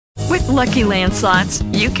Lucky Land Slots,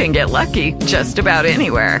 you can get lucky just about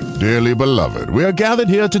anywhere. Dearly beloved, we are gathered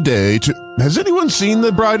here today to... Has anyone seen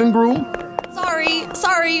the bride and groom?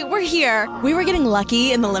 Sorry, we're here. We were getting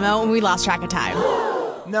lucky in the limo and we lost track of time.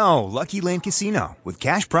 No, Lucky Land Casino, with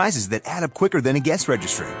cash prizes that add up quicker than a guest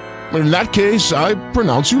registry. In that case, I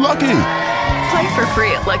pronounce you lucky. Play for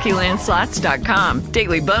free at LuckyLandSlots.com.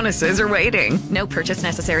 Daily bonuses are waiting. No purchase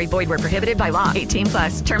necessary. Void where prohibited by law. 18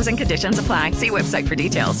 plus. Terms and conditions apply. See website for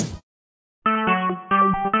details.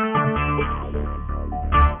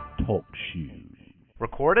 Talk shoes.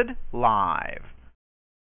 Recorded live.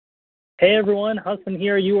 Hey everyone, Hudson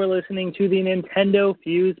here. You are listening to the Nintendo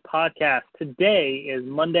Fuse podcast. Today is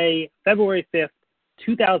Monday, February 5th,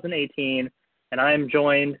 2018, and I am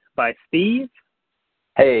joined by Steve.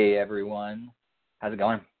 Hey everyone. How's it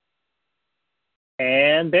going?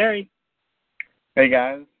 And Barry. Hey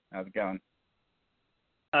guys, how's it going?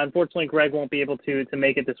 Unfortunately, Greg won't be able to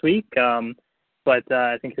make it this week, but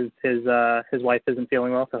I think his wife isn't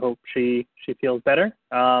feeling well, so I hope she feels better.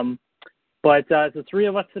 But it's the three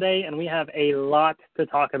of us today, and we have a lot to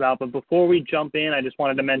talk about. But before we jump in, I just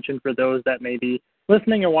wanted to mention for those that may be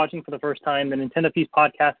listening or watching for the first time, the Nintendo Fuse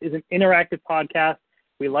podcast is an interactive podcast.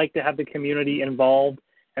 We like to have the community involved,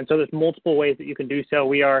 and so there's multiple ways that you can do so.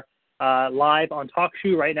 We are live on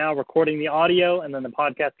TalkShoe right now, recording the audio, and then the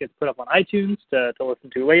podcast gets put up on iTunes to listen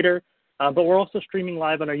to later. But we're also streaming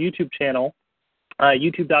live on our YouTube channel,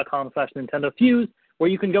 youtube.com/NintendoFuse, where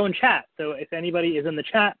you can go and chat. So if anybody is in the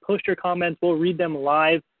chat, post your comments. We'll read them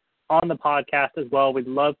live on the podcast as well. We'd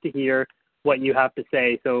love to hear what you have to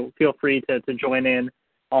say. So feel free to join in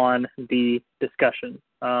on the discussion.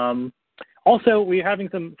 Also, we're having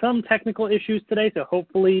some technical issues today, so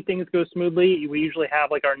hopefully things go smoothly. We usually have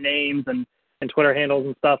like our names and Twitter handles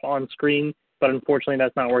and stuff on screen, but unfortunately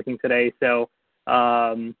that's not working today. So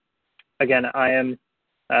again, I am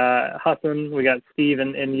Hassan, we got Steve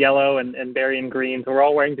in yellow and Barry in green. So we're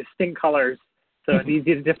all wearing distinct colors, so it's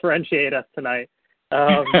easy to differentiate us tonight.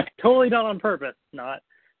 Totally done on purpose, not.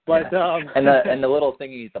 But and the little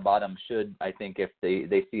thingy at the bottom should, I think, if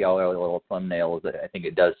they see all our little thumbnails, I think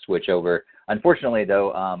it does switch over. Unfortunately,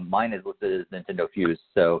 though, mine is listed as Nintendo Fuse,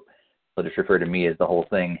 so they'll just refer to me as the whole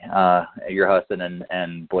thing. Your Hassan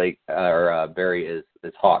and Blake or Barry is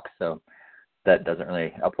Hawk, so that doesn't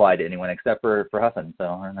really apply to anyone except for Hassan, so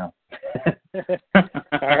I don't know.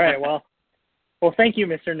 All right, well, thank you,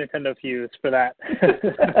 Mr. Nintendo Fuse, for that.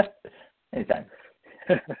 Anytime.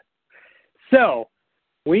 So,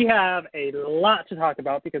 we have a lot to talk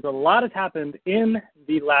about because a lot has happened in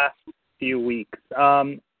the last few weeks.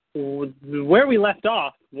 Where we left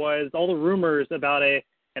off was all the rumors about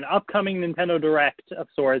an upcoming Nintendo Direct of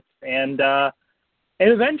sorts, and it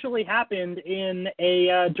eventually happened in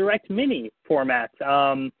a Direct Mini format.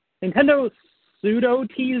 Nintendo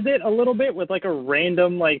pseudo-teased it a little bit with like a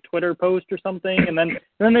random like Twitter post or something, and then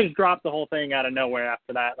they just dropped the whole thing out of nowhere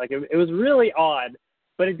after that. Like it was really odd,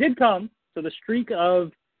 but it did come. So the streak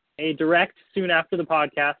of a Direct soon after the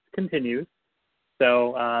podcast continues.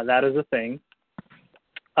 So that is a thing.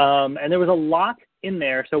 And there was a lot in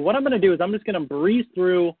there. So what I'm going to do is I'm just going to breeze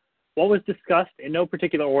through what was discussed in no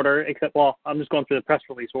particular order, except, I'm just going through the press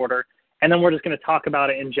release order. And then we're just going to talk about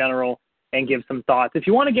it in general and give some thoughts. If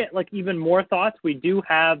you want to get like even more thoughts, we do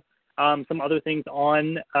have some other things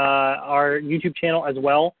on our YouTube channel as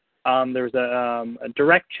well. There's a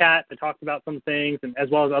direct chat that talks about some things, and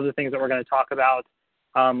as well as other things that we're going to talk about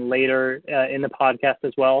later in the podcast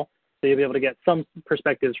as well. So you'll be able to get some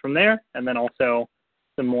perspectives from there, and then also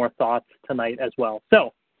some more thoughts tonight as well.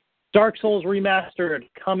 So, Dark Souls Remastered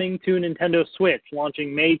coming to Nintendo Switch,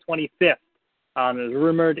 launching May 25th. It was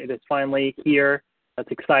rumored. It is finally here.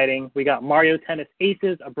 That's exciting. We got Mario Tennis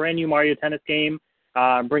Aces, a brand new Mario Tennis game,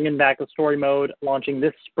 bringing back the story mode, launching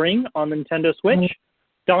this spring on the Nintendo Switch. Mm-hmm.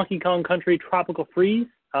 Donkey Kong Country Tropical Freeze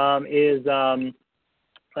is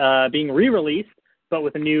being re-released, but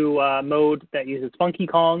with a new mode that uses Funky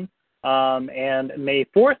Kong. And May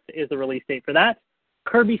 4th is the release date for that.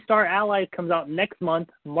 Kirby Star Allies comes out next month,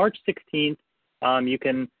 March 16th. You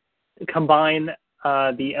can combine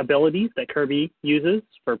the abilities that Kirby uses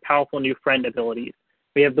for powerful new friend abilities.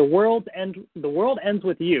 We have The World Ends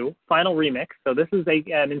With You, Final Remix. So this is a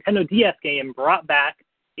Nintendo DS game brought back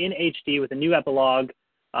in HD with a new epilogue,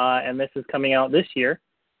 and this is coming out this year.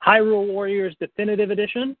 Hyrule Warriors Definitive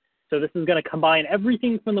Edition. So this is going to combine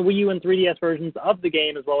everything from the Wii U and 3DS versions of the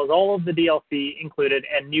game, as well as all of the DLC included,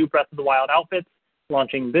 and new Breath of the Wild outfits,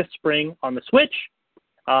 launching this spring on the Switch.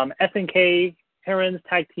 SNK Heron's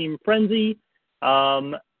Tag Team Frenzy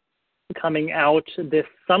coming out this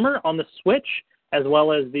summer on the Switch, as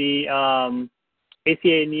well as the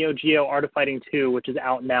ACA Neo Geo Art of Fighting 2, which is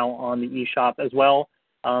out now on the eShop as well.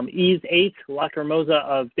 Ys 8, Lacrimosa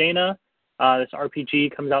of Dana. This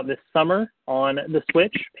RPG comes out this summer on the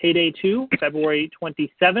Switch. Payday 2, February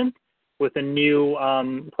 27th, with a new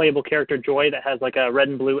playable character, Joy, that has like a red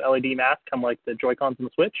and blue LED mask, kind of like the Joy-Cons on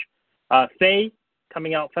the Switch. Faye,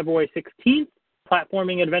 coming out February 16th,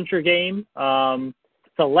 platforming adventure game.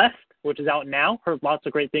 Celeste, which is out now. Heard lots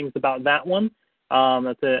of great things about that one.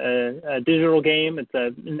 It's a digital game. It's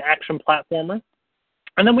an action platformer.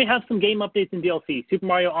 And then we have some game updates and DLC. Super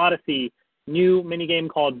Mario Odyssey, new minigame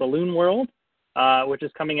called Balloon World, which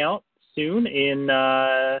is coming out soon in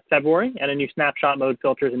February, and a new snapshot mode,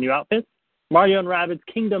 filters, and new outfits. Mario and Rabbids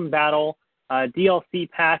Kingdom Battle, DLC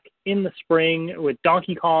pack in the spring with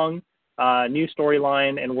Donkey Kong, new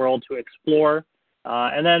storyline and world to explore.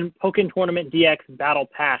 And then Pokken Tournament DX Battle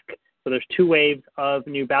Pack. So there's 2 waves of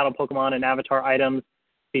new battle Pokemon and avatar items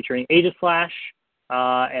featuring Aegislash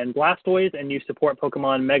and Blastoise, and new support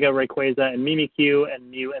Pokemon Mega Rayquaza and Mimikyu and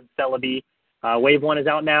Mew and Celebi. Wave 1 is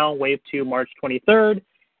out now, Wave 2 March 23rd.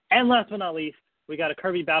 And last but not least, we got a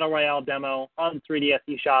Kirby Battle Royale demo on the 3DS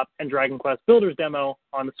eShop and Dragon Quest Builders demo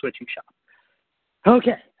on the Switch eShop.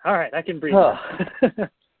 Okay, all right, I can breathe.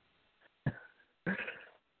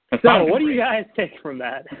 So what do you guys take from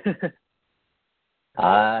that?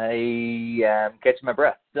 I am catching my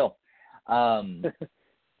breath still. And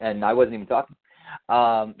I wasn't even talking.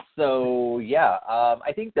 I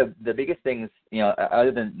think the biggest things,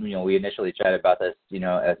 other than, we initially chatted about this,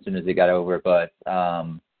 as soon as it got over, but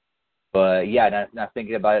yeah, not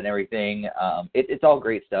thinking about it and everything. It's all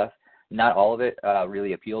great stuff. Not all of it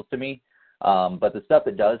really appeals to me. But the stuff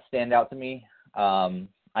that does stand out to me,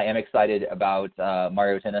 I am excited about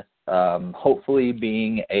Mario Tennis, hopefully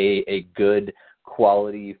being a good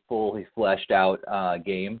quality, fully fleshed out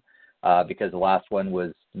game, because the last one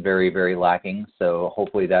was very, very lacking. So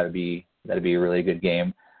hopefully that'd be a really good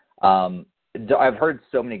game. I've heard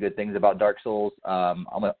so many good things about Dark Souls.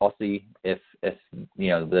 I'll see if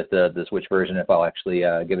the Switch version, if I'll actually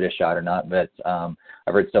give it a shot or not. But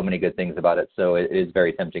I've heard so many good things about it, so it is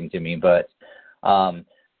very tempting to me. But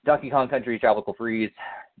Donkey Kong Country Tropical Freeze,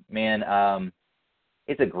 man,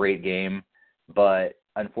 it's a great game, but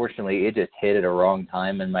unfortunately it just hit at a wrong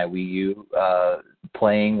time in my Wii U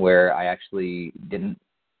playing, where I actually didn't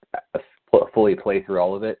fully play through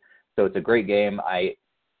all of it. So it's a great game. I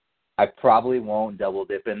probably won't double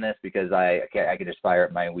dip in this, because I can just fire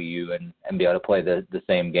up my Wii U and be able to play the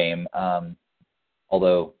same game.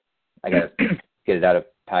 Although I gotta get it out of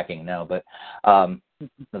packing now, but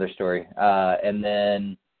another story. And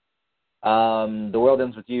then The World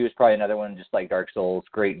Ends With You is probably another one, just like Dark Souls.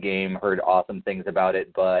 Great game. Heard awesome things about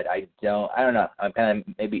it, but I don't know. I'm kind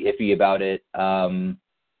of maybe iffy about it.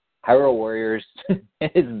 Hyrule Warriors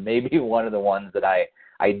is maybe one of the ones that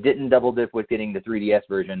I didn't double dip with getting the 3DS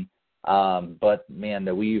version. But man,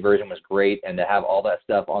 the Wii U version was great, and to have all that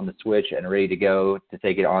stuff on the Switch and ready to go to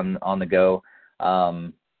take it on the go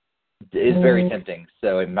is very tempting.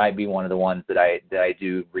 So it might be one of the ones that I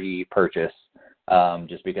do repurchase,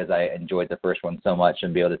 just because I enjoyed the first one so much,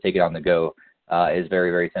 and be able to take it on the go is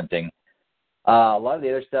very, very tempting. A lot of the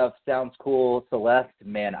other stuff sounds cool. Celeste,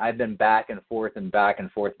 man, I've been back and forth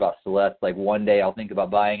about Celeste. Like, one day I'll think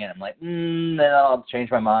about buying it, I'm like, then I'll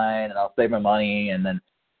change my mind and I'll save my money, and then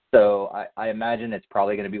so I imagine it's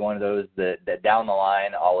probably going to be one of those that down the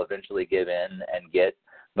line I'll eventually give in and get.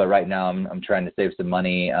 But right now I'm trying to save some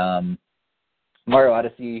money. Mario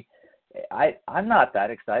Odyssey, I'm not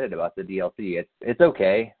that excited about the DLC. It's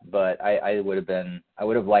okay, but I would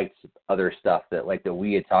have liked other stuff that, like, that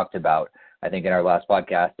we had talked about, I think, in our last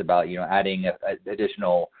podcast about, adding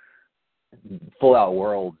additional full out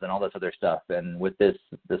worlds and all this other stuff. And with this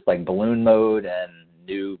like balloon mode and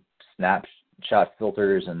new snapshot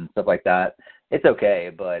filters and stuff like that, it's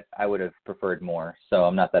okay, but I would have preferred more. So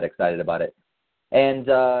I'm not that excited about it. And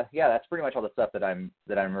that's pretty much all the stuff that I'm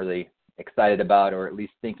really excited about, or at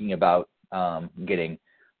least thinking about getting.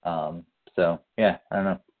 So yeah, I don't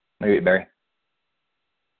know. Maybe Barry.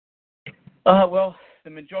 Well, the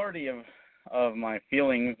majority of my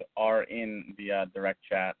feelings are in the direct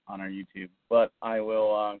chat on our YouTube, but I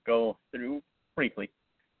will go through briefly.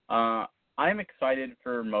 I'm excited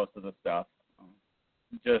for most of the stuff.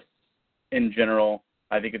 Just in general,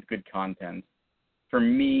 I think it's good content. For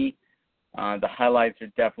me, the highlights are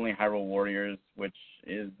definitely Hyrule Warriors, which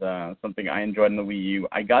is something I enjoyed in the Wii U.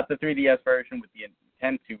 I got the 3DS version with the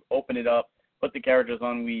intent to open it up, put the characters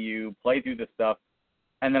on Wii U, play through the stuff,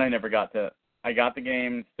 and then I never got to. I got the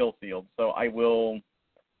game still sealed, so I will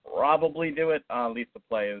probably do it, at least to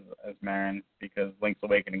play as Marin, because Link's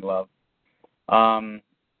Awakening love.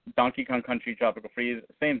 Donkey Kong Country Tropical Freeze,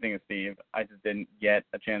 same thing as Steve. I just didn't get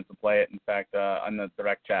a chance to play it. In fact, on the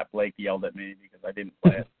direct chat, Blake yelled at me because I didn't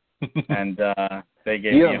play it. And they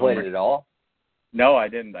gave me You haven't played it at all? No, I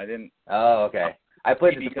didn't. Oh, okay. I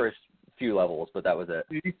played it the first few levels, but that was it.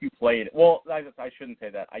 If you played it, well, I shouldn't say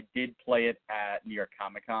that. I did play it at New York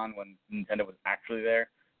Comic Con when Nintendo was actually there,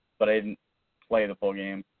 but I didn't play the full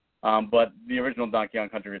game. But the original Donkey Kong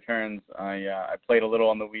Country Returns, I played a little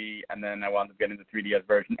on the Wii, and then I wound up getting the 3DS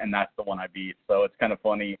version, and that's the one I beat. So it's kind of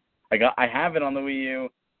funny. I have it on the Wii U.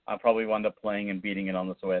 I'll probably wind up playing and beating it on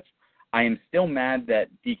the Switch. I am still mad that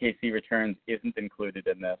DKC Returns isn't included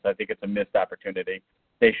in this. I think it's a missed opportunity.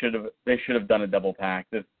 They should have done a double pack.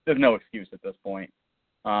 There's no excuse at this point.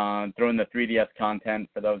 Throw in the 3DS content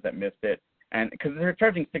for those that missed it, and because they're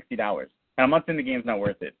charging $60, and I'm not saying the game's not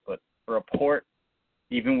worth it, but for a port,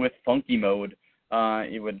 even with funky mode,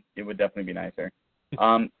 it would definitely be nicer.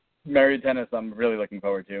 Mario Tennis, I'm really looking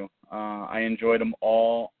forward to. I enjoyed them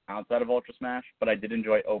all outside of Ultra Smash, but I did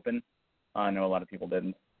enjoy Open. I know a lot of people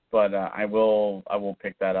didn't, but I will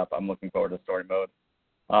pick that up. I'm looking forward to story mode.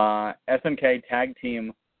 SNK Tag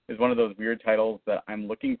Team is one of those weird titles that I'm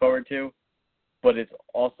looking forward to, but it's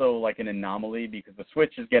also like an anomaly because the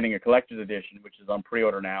Switch is getting a collector's edition, which is on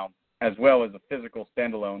pre-order now, as well as a physical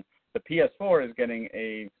standalone. The PS4 is getting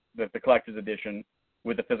the collector's edition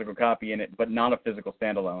with a physical copy in it, but not a physical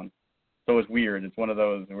standalone. So it's weird. It's one of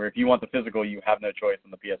those where if you want the physical, you have no choice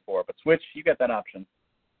on the PS4. But Switch, you get that option.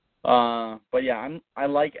 But yeah, I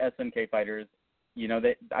like SNK Fighters. You know,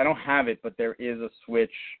 I don't have it, but there is a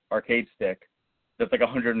Switch arcade stick that's like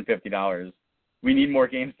 $150. We need more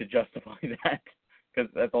games to justify that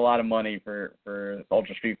because that's a lot of money for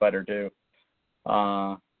Ultra Street Fighter 2.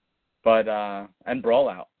 And Brawl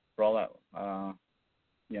Out.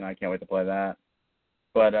 I can't wait to play that.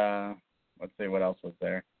 But let's see what else was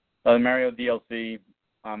there. The Mario DLC,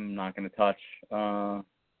 I'm not going to touch. I'm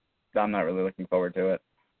not really looking forward to it.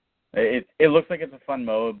 It looks like it's a fun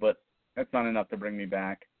mode, but that's not enough to bring me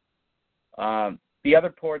back. The other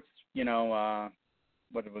ports,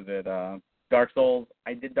 what was it? Dark Souls.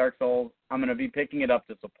 I did Dark Souls. I'm going to be picking it up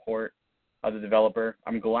to support the developer.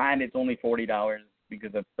 I'm glad it's only $40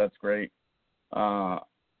 because that's great.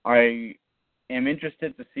 I am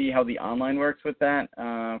interested to see how the online works with that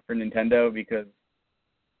for Nintendo because,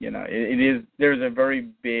 there's a very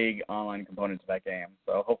big online component to that game.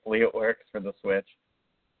 So hopefully it works for the Switch.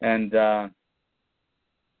 And, and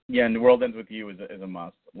The World Ends With You is a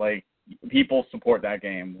must. Like, people support that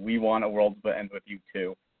game. We want A World Ends With You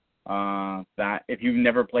too. That if you've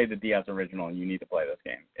never played the DS original, you need to play this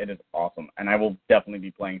game. It is awesome. And I will definitely be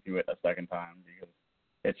playing through it a second time because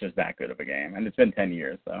it's just that good of a game. And it's been 10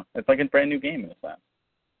 years, so it's like a brand new game in a sense.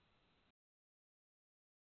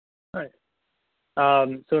 Nice.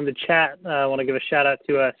 So in the chat, I want to give a shout out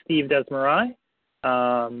to Steve Desmarais,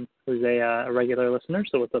 who's a regular listener.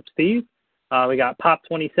 So what's up, Steve? We got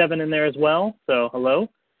Pop27 in there as well. So hello.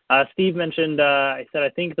 Steve mentioned, I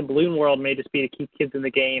think the Balloon World may just be to keep kids in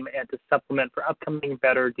the game and to supplement for upcoming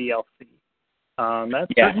better DLC.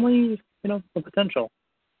 That's certainly, the potential.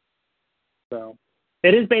 So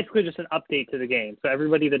it is basically just an update to the game. So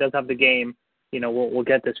everybody that does have the game, will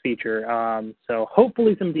get this feature. So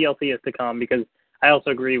hopefully some DLC is to come because I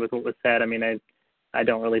also agree with what was said. I mean, I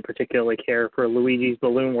don't really particularly care for Luigi's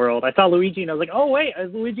Balloon World. I saw Luigi and I was like, oh, wait,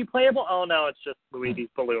 is Luigi playable? Oh, no, it's just Luigi's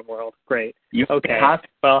Balloon World. Great. Okay.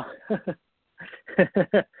 Well,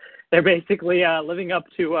 they're basically living up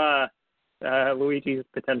to Luigi's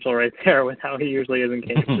potential right there with how he usually is in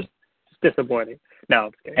games. Just disappointing. No,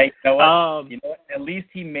 I'm just kidding. Hey, you know what? At least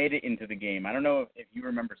he made it into the game. I don't know if you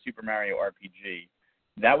remember Super Mario RPG.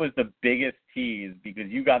 That was the biggest tease because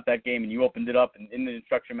you got that game and you opened it up and in the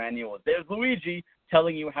instruction manual, there's Luigi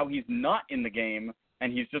telling you how he's not in the game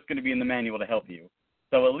and he's just going to be in the manual to help you.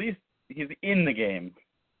 So at least he's in the game.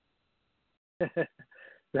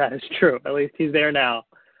 That is true. At least he's there now.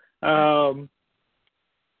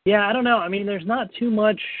 Yeah, I don't know. I mean, there's not too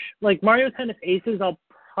much. Like Mario Tennis Aces, I'll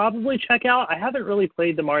probably check out. I haven't really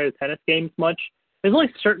played the Mario Tennis games much. There's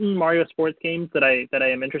only certain Mario sports games that I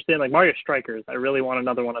am interested in, like Mario Strikers. I really want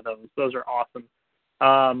another one of those. Those are awesome.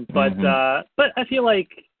 But I feel like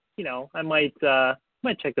I might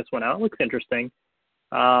check this one out. It looks interesting.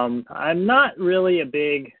 I'm not really a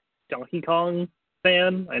big Donkey Kong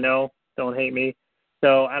fan. I know, don't hate me.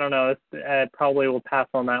 So I don't know. I probably will pass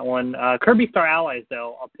on that one. Kirby Star Allies,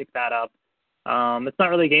 though, I'll pick that up. It's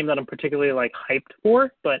not really a game that I'm particularly hyped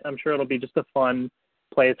for, but I'm sure it'll be just a fun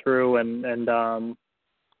playthrough and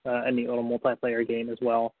a neat little multiplayer game as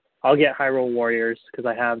well. I'll get Hyrule Warriors because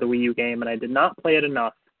I have the Wii U game and I did not play it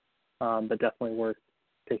enough, but definitely worth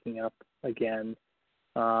picking up again.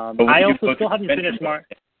 I also still haven't finished Mario.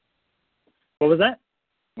 What was that?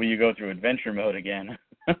 Will you go through adventure mode again?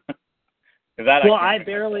 I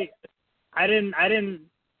didn't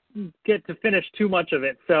get to finish too much of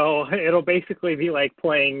it, so it'll basically be like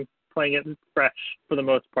playing it fresh for the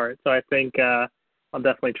most part. So I think I'll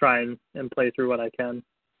definitely try and play through what I can.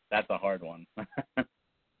 That's a hard one.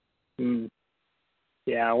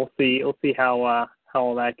 Yeah, we'll see how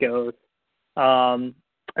all that goes. And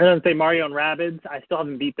then say Mario and Rabbids, I still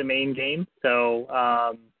haven't beat the main game,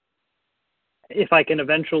 so if I can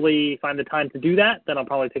eventually find the time to do that, then I'll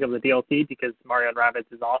probably pick up the DLC because Mario and Rabbids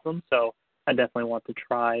is awesome. So I definitely want to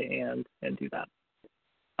try and do that.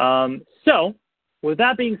 So with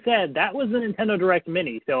that being said, that was the Nintendo Direct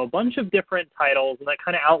Mini. So a bunch of different titles, and that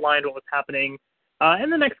kind of outlined what was happening in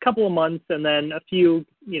the next couple of months, and then a few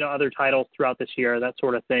other titles throughout this year, that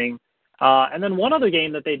sort of thing. And then one other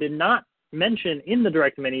game that they did not mention in the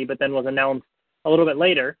Direct Mini, but then was announced a little bit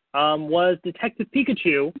later, was Detective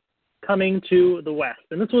Pikachu coming to the West.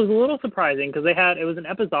 And this was a little surprising because it was an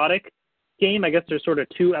episodic game. I guess there's sort of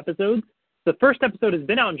 2 episodes. The first episode has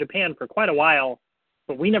been out in Japan for quite a while,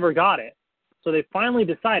 but we never got it. So they finally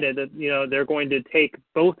decided that, they're going to take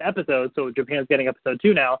both episodes. So Japan's getting episode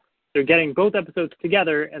 2 now. They're getting both episodes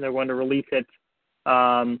together, and they're going to release it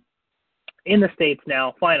in the States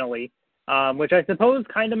now, finally, which I suppose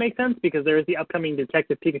kind of makes sense because there is the upcoming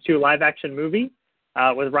Detective Pikachu live-action movie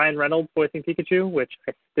with Ryan Reynolds voicing Pikachu, which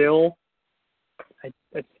I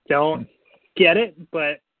don't get it,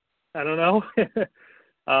 but I don't know.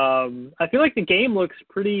 I feel like the game looks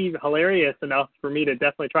pretty hilarious enough for me to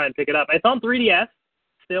definitely try and pick it up. It's on 3DS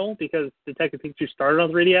still because Detective Pikachu started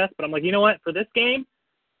on 3DS, but I'm like, you know what? For this game,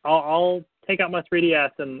 I'll take out my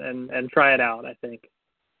 3DS and try it out, I think.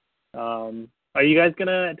 Are you guys going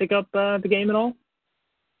to pick up the game at all?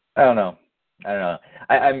 I don't know.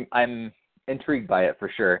 I'm intrigued by it for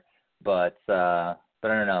sure, but I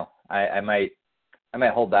don't know. I might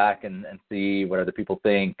hold back and see what other people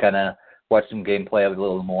think, kind of watch some gameplay of it a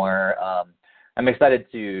little more. I'm excited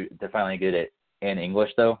to finally get it in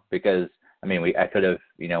English though, because I could have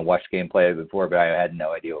watched gameplay before, but I had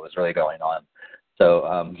no idea what was really going on.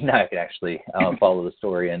 So now I can actually follow the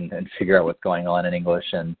story and figure out what's going on in English.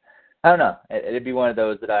 And I don't know. It'd be one of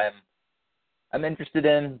those that I'm interested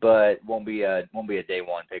in, but won't be a day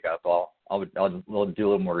one pickup. I'll do a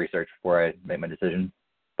little more research before I make my decision.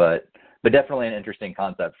 But definitely an interesting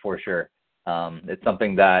concept for sure. It's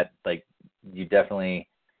something that you definitely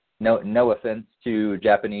no offense to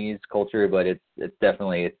Japanese culture, but it's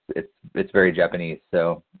definitely it's very Japanese.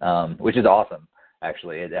 So which is awesome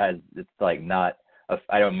actually. It's not.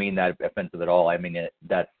 I don't mean that offensive at all. I mean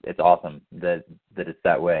it's awesome that it's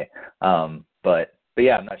that way. But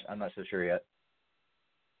yeah, I'm not so sure yet.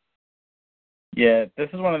 Yeah, this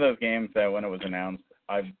is one of those games that when it was announced,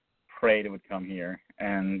 I prayed it would come here,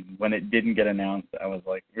 and when it didn't get announced, I was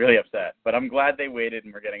really upset. But I'm glad they waited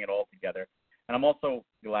and we're getting it all together. And I'm also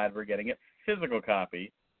glad we're getting it physical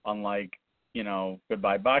copy, unlike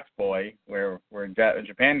Goodbye Box Boy, where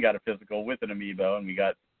Japan got a physical with an amiibo, and we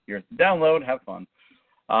got yours to download. Have fun.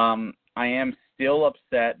 I am still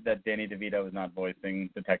upset that Danny DeVito is not voicing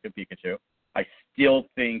Detective Pikachu. I still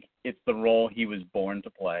think it's the role he was born to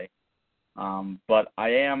play. But I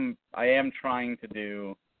am trying to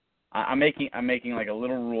do. I'm making a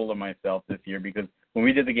little rule of myself this year, because when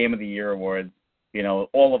we did the Game of the Year awards,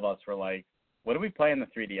 all of us were like, what did we play in the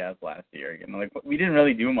 3DS last year? We didn't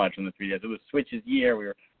really do much on the 3DS. It was Switch's year. We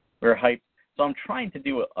were hyped. So I'm trying to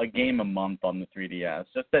do a game a month on the 3DS,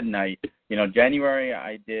 just at night. January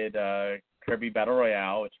I did Kirby Battle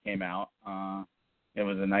Royale, which came out. It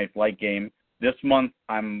was a nice light game. This month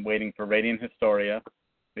I'm waiting for Radiant Historia,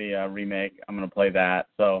 the remake. I'm going to play that.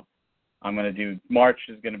 So I'm going to do March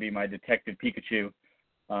is going to be my Detective Pikachu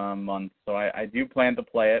month. So I do plan to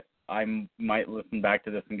play it. I might listen back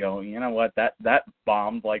to this and go, you know what, that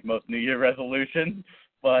bombed like most New Year resolutions,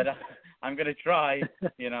 but I'm going to try.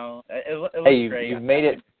 It looks great. You've made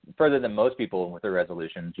it further than most people with their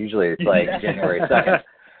resolutions. Usually it's January 2nd.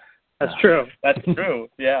 That's true. That's true,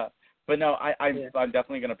 yeah. But no, I'm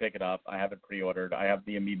definitely going to pick it up. I have it pre-ordered. I have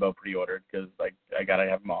the amiibo pre-ordered because I got to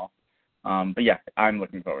have them all. But yeah, I'm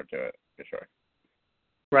looking forward to it for sure.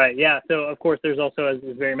 Right, yeah. So, of course, there's also, as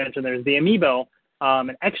Barry mentioned, there's the amiibo,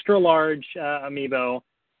 an extra large amiibo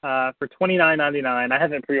for $29.99. I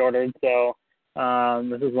haven't pre-ordered, so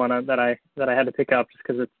this is one that I had to pick up just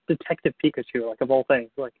because it's Detective Pikachu, of all things,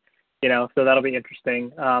 so that'll be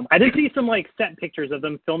interesting. I did see some set pictures of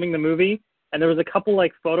them filming the movie, and there was a couple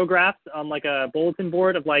photographs on a bulletin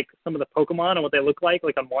board of some of the Pokemon and what they look like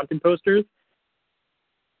on wanted posters.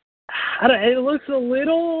 It looks a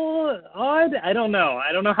little odd. I don't know.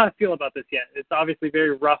 I don't know how I feel about this yet. It's obviously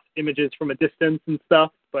very rough images from a distance and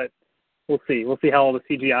stuff, but we'll see. We'll see how all the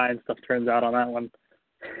CGI and stuff turns out on that one.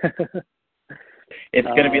 It's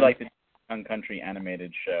going to be like the Young Country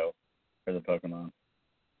animated show for the Pokemon.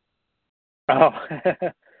 Oh,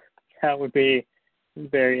 that would be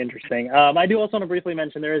very interesting. I do also want to briefly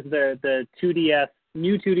mention there is the 2DS,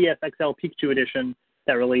 new 2DS XL Pikachu edition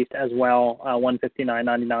that released as well,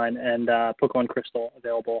 $159.99, and Pokemon Crystal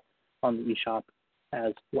available on the eShop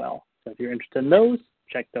as well. So if you're interested in those,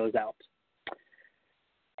 check those out.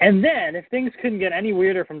 And then, if things couldn't get any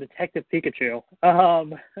weirder from Detective Pikachu,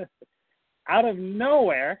 out of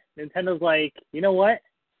nowhere, Nintendo's like, you know what?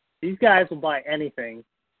 These guys will buy anything.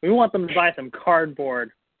 We want them to buy some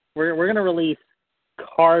cardboard. We're going to release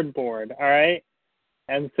cardboard, all right?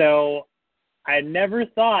 And so I never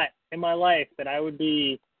thought in my life that I would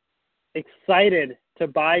be excited to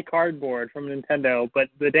buy cardboard from Nintendo, but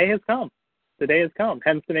the day has come. The day has come.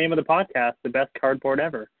 Hence the name of the podcast, The Best Cardboard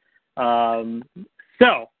Ever.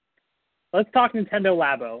 So let's talk Nintendo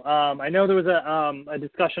Labo. I know there was a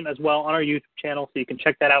discussion as well on our YouTube channel, so you can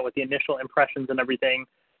check that out with the initial impressions and everything.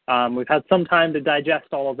 We've had some time to digest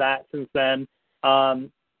all of that since then.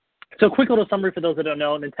 So quick little summary for those that don't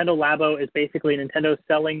know, Nintendo Labo is basically Nintendo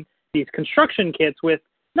selling these construction kits with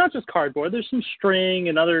not just cardboard. There's some string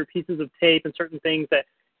and other pieces of tape and certain things that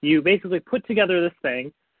you basically put together this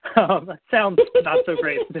thing. That sounds not so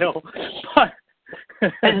great still. But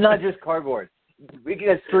it's not just cardboard. We can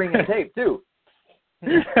get string and tape, too.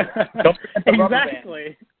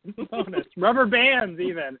 Exactly. Bonus. Rubber bands,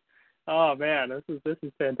 even. Oh, man, this is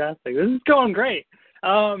fantastic. This is going great.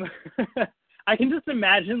 I can just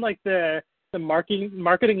imagine, like, the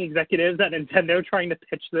marketing executives at Nintendo trying to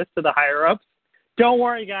pitch this to the higher-ups. Don't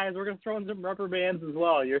worry, guys. We're going to throw in some rubber bands as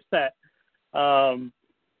well. You're set.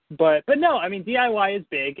 But no, I mean, DIY is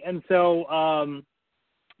big. And so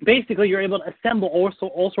basically you're able to assemble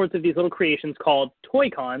all sorts of these little creations called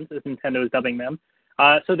Toy-Cons, as Nintendo is dubbing them.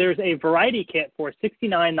 So there's a variety kit for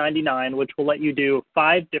 $69.99, which will let you do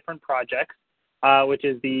 5 different projects, which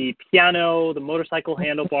is the piano, the motorcycle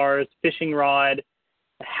handlebars, fishing rod,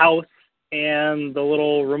 the house, and the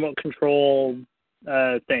little remote control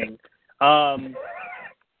thing. I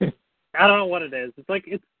don't know what it is.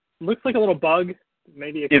 It looks like a little bug,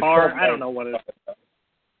 maybe a car. I don't know what it is.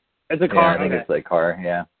 It's a car. Yeah, I think it's a car.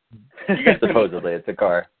 Yeah. Supposedly, it's a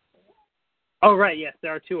car. Oh right, yes,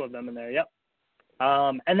 there are 2 of them in there. Yep.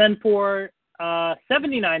 And then for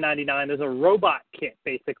 $79.99, there's a robot kit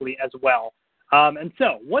basically as well. And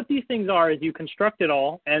so what these things are is you construct it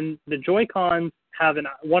all, and the Joy-Cons have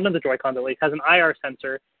one of the Joy-Cons at least has an IR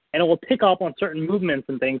sensor, and it will pick up on certain movements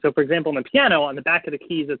and things. So, for example, on the piano, on the back of the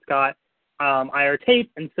keys, it's got IR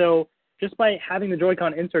tape. And so just by having the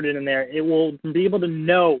Joy-Con inserted in there, it will be able to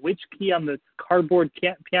know which key on the cardboard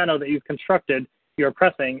piano that you've constructed you're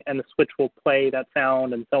pressing, and the switch will play that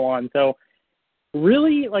sound and so on. So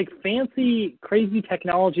really, like, fancy, crazy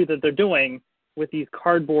technology that they're doing with these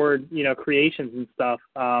cardboard, creations and stuff,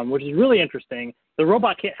 which is really interesting. The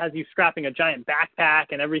robot kit has you strapping a giant backpack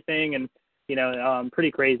and everything, and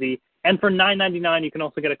pretty crazy. And for $9.99, you can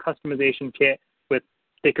also get a customization kit with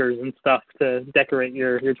stickers and stuff to decorate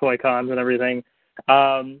your Toy-Cons and everything.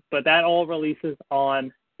 But that all releases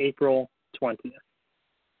on April 20th.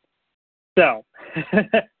 So,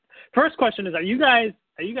 first question is, are you guys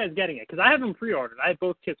getting it? Because I have them pre-ordered. I have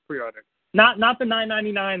both kits pre-ordered. Not the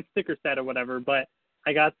 $9.99 sticker set or whatever, but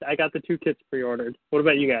I got the 2 kits pre-ordered. What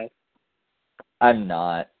about you guys? I'm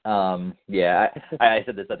not. Yeah, I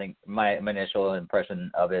said this. I think my initial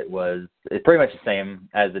impression of it was it's pretty much the same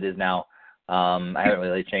as it is now. I haven't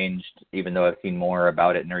really changed, even though I've seen more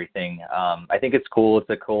about it and everything. I think it's cool. It's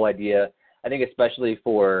a cool idea. I think especially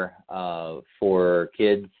for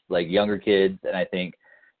kids, like younger kids, and I think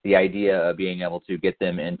the idea of being able to get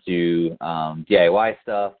them into DIY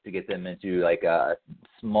stuff, to get them into like a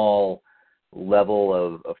small level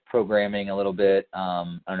of programming a little bit. I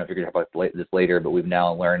don't know if you're going to talk about this later, but we've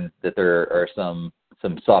now learned that there are some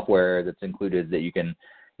software that's included that you can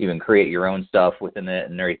even create your own stuff within it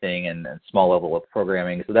and everything, and a small level of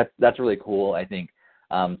programming. So that's really cool, I think,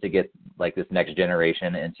 to get like this next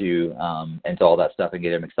generation into all that stuff and get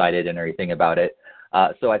them excited and everything about it.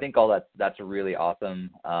 So I think all that's really awesome,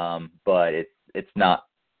 but it's not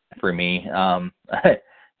for me.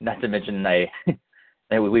 Not to mention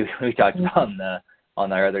we talked about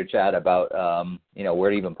on our other chat about where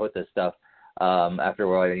to even put this stuff. After a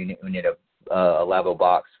while, we need a Labo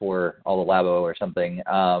box for all the Labo or something.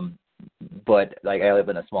 But like I live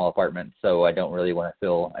in a small apartment, so I don't really want to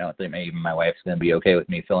fill. I don't think even my wife's going to be okay with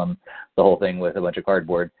me filling the whole thing with a bunch of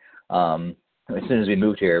cardboard. As soon as we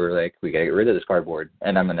moved here, we're like, we got to get rid of this cardboard,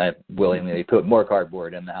 and I'm gonna willingly put more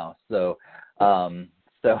cardboard in the house. So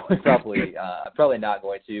probably not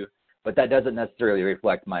going to, but that doesn't necessarily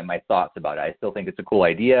reflect my thoughts about it. I still think it's a cool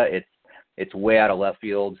idea. It's way out of left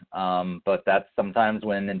field, but that's sometimes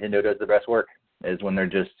when Nintendo does the best work, is when they're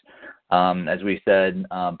just, as we said,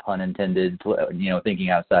 pun intended, thinking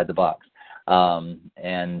outside the box.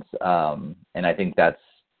 And I think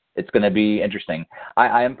it's going to be interesting.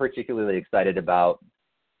 I am particularly excited about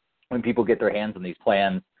when people get their hands on these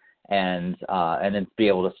plans and then be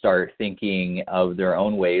able to start thinking of their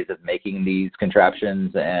own ways of making these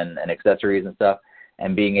contraptions and accessories and stuff,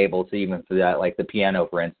 and being able to, even for that, like the piano,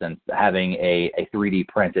 for instance, having a 3D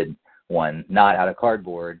printed one, not out of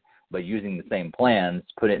cardboard, but using the same plans,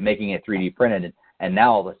 making it 3D printed, and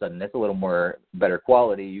now all of a sudden it's a little more better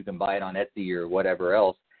quality. You can buy it on Etsy or whatever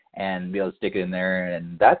else and be able to stick it in there,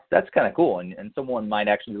 and that's kind of cool. And someone might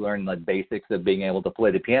actually learn the basics of being able to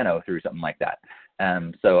play the piano through something like that.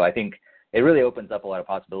 So I think it really opens up a lot of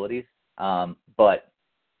possibilities, but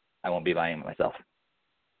I won't be buying it myself.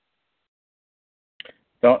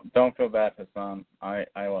 Don't feel bad, Hassan. I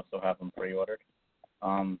also have them pre-ordered.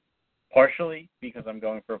 Partially because I'm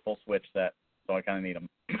going for a full Switch set, so I kind of need them,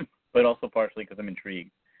 but also partially because I'm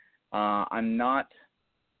intrigued. I'm not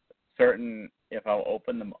certain if I'll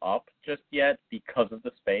open them up just yet because of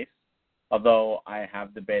the space, although I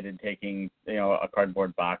have debated taking, a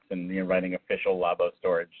cardboard box and writing official Labo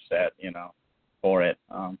storage set, for it,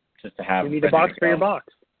 just to have. You need a box for your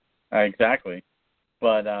box. Exactly.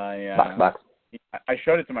 But Box. I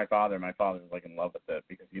showed it to my father. My father's like in love with it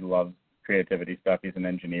because he loves creativity stuff. He's an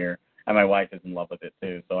engineer, and my wife is in love with it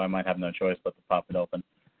too. So I might have no choice but to pop it open.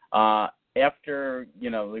 After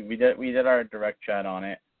we did our direct chat on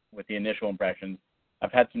it with the initial impressions.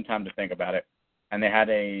 I've had some time to think about it, and they had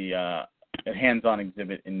a hands-on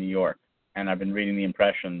exhibit in New York, and I've been reading the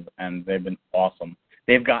impressions, and they've been awesome.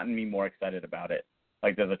 They've gotten me more excited about it.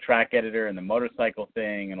 Like there's a track editor and the motorcycle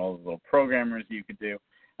thing, and all the little programmers you could do.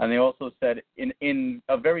 And they also said in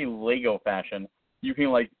a very Lego fashion, you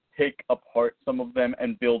can like take apart some of them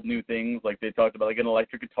and build new things. Like they talked about like an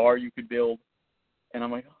electric guitar you could build. And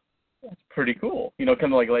I'm like, oh, that's pretty cool. Kind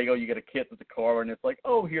of like Lego, you get a kit with a car and it's like,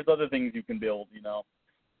 oh, here's other things you can build,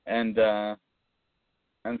 And so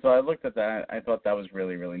I looked at that. I thought that was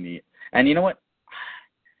really, really neat. And you know what?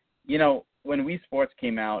 When Wii Sports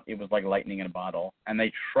came out, it was like lightning in a bottle. And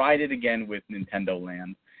they tried it again with Nintendo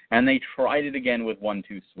Land. And they tried it again with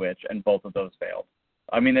 1-2 Switch, and both of those failed.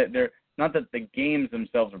 I mean, they're not that the games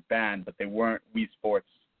themselves are bad, but they weren't Wii Sports.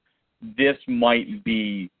 This might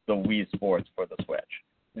be the Wii Sports for the Switch.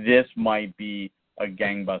 This might be a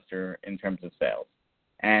gangbuster in terms of sales.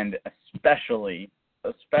 And especially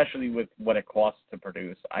with what it costs to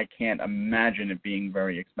produce, I can't imagine it being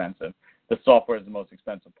very expensive. The software is the most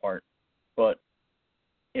expensive part. But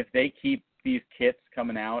if they keep these kits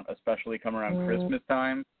coming out, especially come around Christmas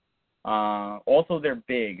time, also they're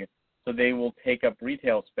big, so they will take up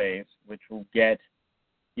retail space, which will get,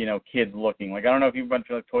 kids looking. Like, I don't know if you've been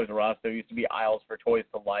to like Toys R Us, there used to be aisles for Toys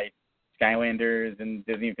to Life, Skylanders, and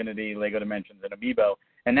Disney Infinity, Lego Dimensions, and Amiibo.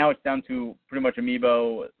 And now it's down to pretty much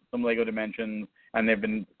Amiibo, some Lego Dimensions, and they've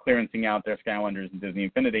been clearancing out their Skylanders and Disney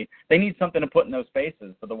Infinity. They need something to put in those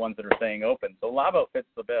spaces for the ones that are staying open. So Labo fits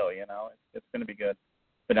the bill, It's going to be good.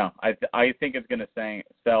 But no, I think it's going to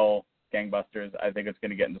sell gangbusters. I think it's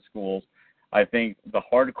going to get into schools. I think the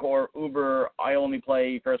hardcore Uber, I only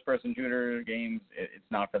play first-person shooter games, it's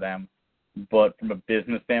not for them. But from a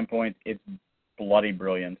business standpoint, it's bloody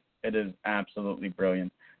brilliant. It is absolutely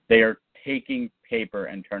brilliant. They are taking paper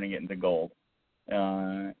and turning it into gold.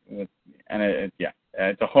 It's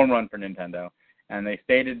a home run for Nintendo. And they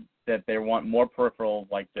stated that they want more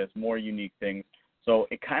peripherals like this, more unique things. So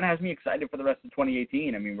it kind of has me excited for the rest of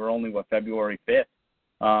 2018. I mean, we're only, February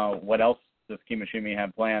 5th. What else does Kimishima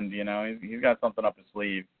have planned? He's got something up his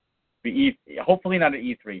sleeve. Hopefully not at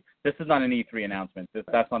E3. This is not an E3 announcement.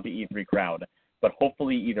 That's not the E3 crowd. But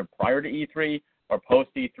hopefully either prior to E3 or post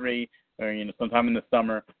E3 or, sometime in the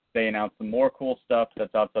summer, they announce some more cool stuff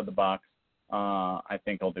that's outside the box. I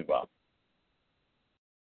think he'll do well.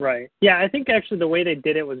 Right. Yeah, I think actually the way they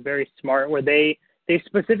did it was very smart, where they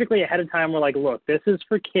specifically ahead of time were like, look, this is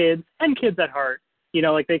for kids and kids at heart.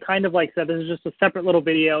 They kind of said this is just a separate little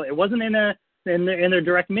video. It wasn't in their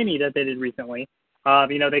direct mini that they did recently.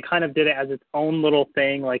 They kind of did it as its own little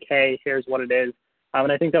thing, like, hey, here's what it is.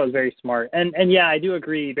 And I think that was very smart. And yeah, I do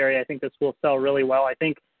agree, Barry. I think this will sell really well. I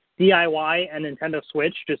think DIY and Nintendo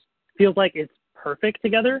Switch just feels like it's perfect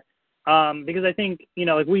together. Because I think,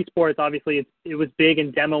 like Wii Sports, obviously it was big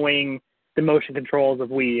in demoing the motion controls of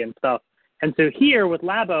Wii and stuff. And so here with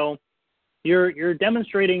Labo, you're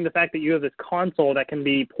demonstrating the fact that you have this console that can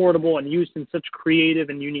be portable and used in such creative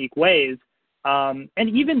and unique ways. And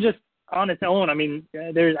even just on its own, I mean,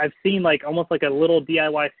 I've seen like almost like a little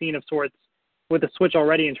DIY scene of sorts with the Switch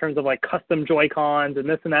already in terms of like custom Joy-Cons and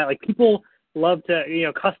this and that. Like people love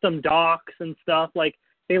to, custom docks and stuff. Like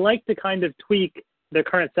they like to kind of tweak their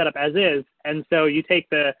current setup as is. And so you take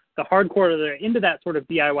the hardcore into that sort of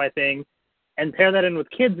DIY thing and pair that in with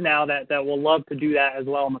kids now that will love to do that as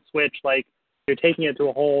well on the Switch. Like you're taking it to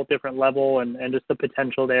a whole different level, and just the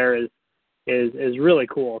potential there is really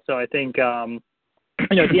cool. So I think,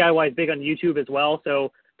 DIY is big on YouTube as well.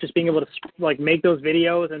 So just being able to like make those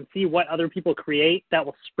videos and see what other people create that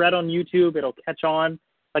will spread on YouTube, it'll catch on.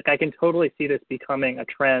 Like I can totally see this becoming a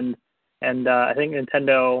trend. And I think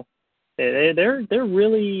Nintendo,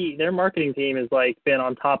 their marketing team has like been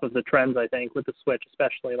on top of the trends, I think, with the Switch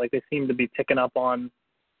especially. Like they seem to be picking up on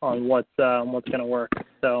what's going to work.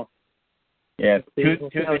 So yeah, two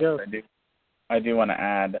things I do want to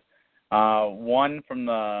add. One from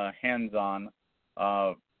the hands-on.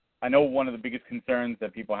 I know one of the biggest concerns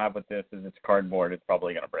that people have with this is it's cardboard. It's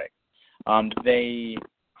probably going to break. They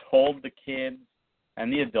told the kids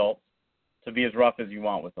and the adults to be as rough as you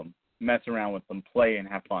want with them, mess around with them, play and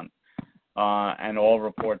have fun, and all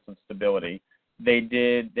reports of stability.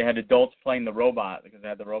 They had adults playing the robot because they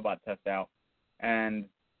had the robot test out, and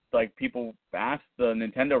like people asked the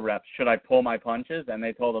Nintendo reps, should I pull my punches? And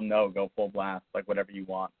they told them, no, go full blast, like whatever you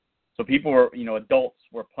want. So people were, adults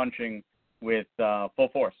were punching with full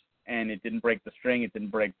force, and it didn't break the string, it didn't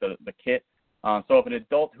break the kit. So if an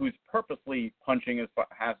adult who's purposely punching as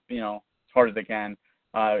hard as they can,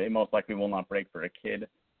 it most likely will not break for a kid,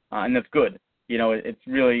 and that's good.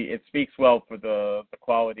 It speaks well for the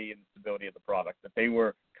quality and stability of the product that they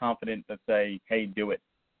were confident to say, hey, do it,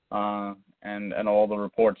 and all the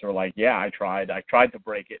reports are like, yeah, I tried to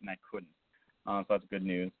break it and I couldn't. So that's good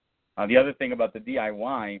news. The other thing about the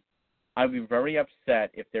DIY, I'd be very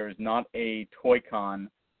upset if there is not a Toy-Con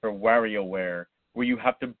for WarioWare where you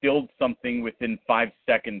have to build something within 5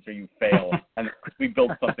 seconds or you fail and we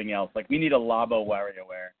build something else. Like we need a Labo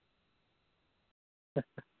WarioWare.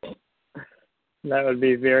 That would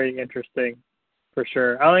be very interesting for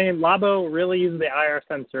sure. I mean, Labo really uses the IR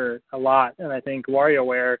sensor a lot, and I think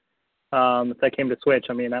WarioWare, if that came to Switch,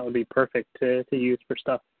 I mean, that would be perfect to use for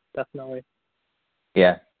stuff, definitely.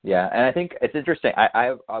 Yeah, and I think it's interesting.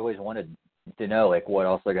 I've always wanted to know like what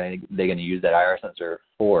else they're going to use that IR sensor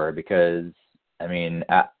for, because I mean,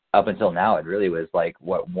 up until now, it really was like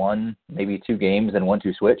one, maybe 2 games and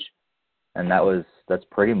 1-2 Switch, and that's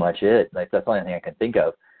pretty much it. Like that's the only thing I can think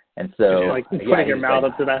of. And so, like putting your mouth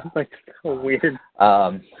up to that, like so weird.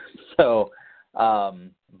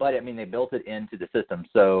 But I mean, they built it into the system,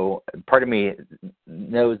 so part of me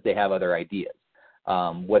knows they have other ideas.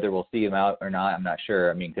 Whether we'll see them out or not, I'm not sure.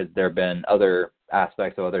 I mean, because there have been other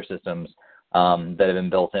aspects of other systems that have been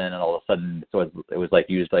built in, and all of a sudden, so it was like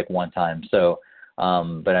used like one time. So,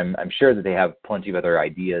 but I'm sure that they have plenty of other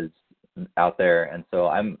ideas out there, and so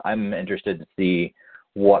I'm interested to see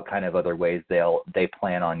what kind of other ways they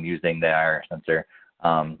plan on using the IR sensor,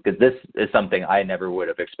 because this is something I never would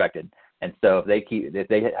have expected. And so if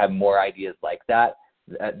they have more ideas like that,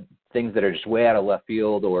 things that are just way out of left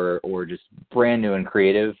field or just brand new and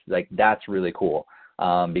creative, like that's really cool,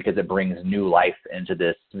 because it brings new life into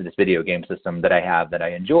this video game system that I have, that I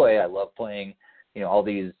enjoy. I love playing, all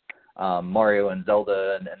these Mario and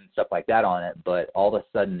Zelda and stuff like that on it, but all of a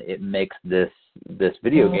sudden it makes this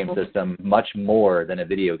video game system much more than a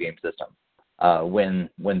video game system when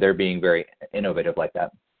they're being very innovative like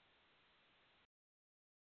that.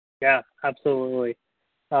 Yeah, absolutely.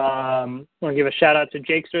 I want to give a shout out to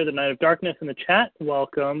Jakester, the Knight of Darkness, in the chat.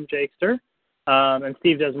 Welcome, Jakester. And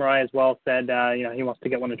Steve Desmarais as well said, he wants to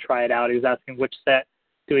get one to try it out. He was asking which set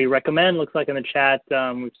do we recommend. Looks like in the chat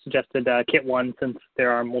we've suggested Kit 1 since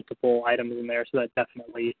there are multiple items in there, so that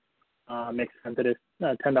definitely makes sense. It is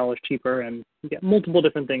 $10 cheaper, and you get multiple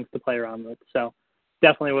different things to play around with. So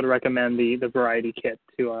definitely would recommend the variety kit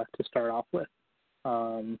to start off with.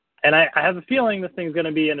 And I have a feeling this thing's going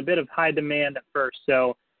to be in a bit of high demand at first.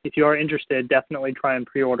 So if you are interested, definitely try and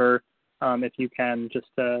pre-order if you can, just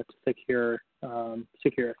to secure a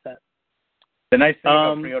set. The nice thing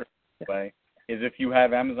about pre-order, by the way, is if you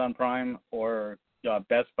have Amazon Prime or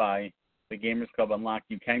Best Buy, the Gamers Club Unlocked,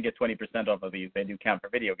 you can get 20% off of these. They do count for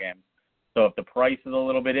video games. So if the price is a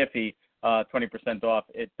little bit iffy, 20% off,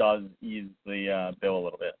 it does ease the bill a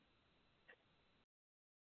little bit.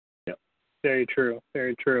 Yep, very true,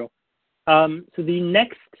 very true. So the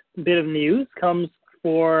next bit of news comes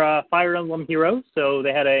for Fire Emblem Heroes. So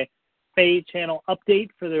they had a Faye channel update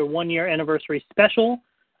for their 1-year anniversary special.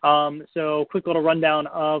 So quick little rundown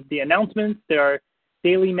of the announcements. There are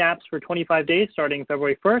daily maps for 25 days starting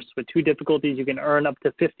February 1st with 2 difficulties. You can earn up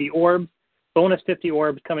to 50 orbs. Bonus 50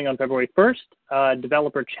 orbs coming on February 1st.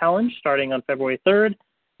 Developer Challenge starting on February 3rd.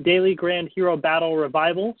 Daily Grand Hero Battle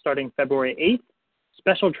Revival starting February 8th.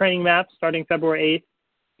 Special training maps starting February 8th.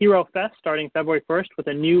 Hero Fest starting February 1st with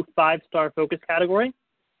a new 5-star focus category.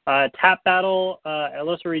 Tap Battle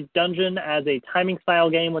Illusory Dungeon as a timing style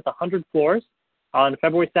game with 100 floors on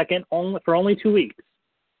February 2nd for only 2 weeks.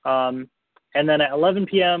 And then at 11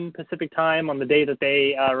 p.m. Pacific time on the day that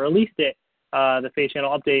they released it, the Faye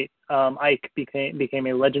Channel update, Ike became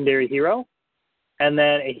a legendary hero. And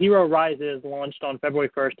then a Hero Rises launched on February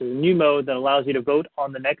 1st as a new mode that allows you to vote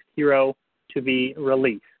on the next hero to be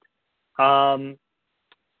released.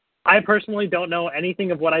 I personally don't know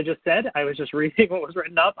anything of what I just said. I was just reading what was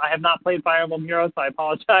written up. I have not played Fire Emblem Heroes, so I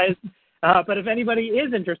apologize. But if anybody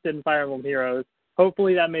is interested in Fire Emblem Heroes,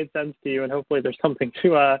 hopefully that made sense to you, and hopefully there's something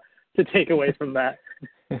to take away from that.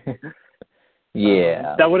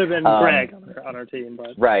 Yeah. That would have been Greg on our team.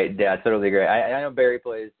 But. Right, yeah, totally agree. I know Barry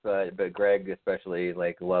plays, but Greg especially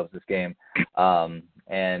loves this game.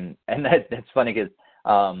 And that's funny because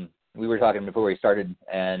we were talking before we started,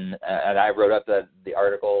 and I wrote up the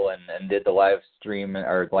article and did the live stream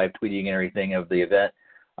or live tweeting and everything of the event.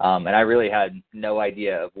 And I really had no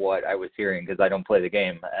idea of what I was hearing because I don't play the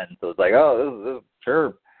game. And so it's like, oh,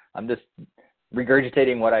 sure, I'm just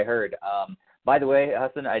regurgitating what I heard. By the way,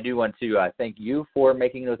 Hassan, I do want to thank you for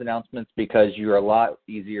making those announcements because you're a lot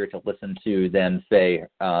easier to listen to than Faye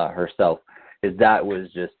herself, because that was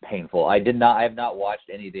just painful. I have not watched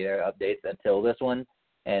any of the updates until this one,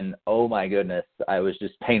 and oh my goodness, I was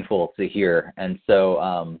just painful to hear. And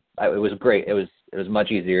so it was great. It was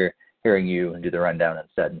much easier hearing you do the rundown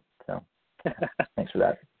instead. So thanks for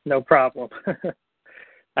that. No problem.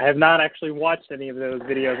 I have not actually watched any of those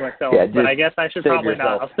videos myself, but I guess I should probably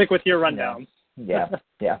not. I'll stick with your rundown. Yeah.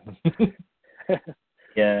 Yeah.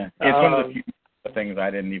 Yeah. It's one of the few things I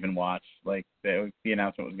didn't even watch. Like the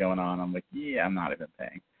announcement was going on. I'm like, yeah, I'm not even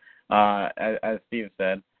paying. As Steve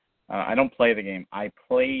said, I don't play the game. I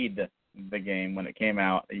played the game when it came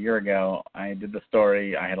out a year ago. I did the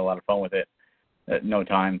story. I had a lot of fun with it. No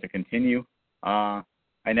time to continue. I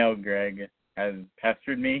know Greg has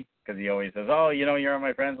pestered me because he always says, oh, you're on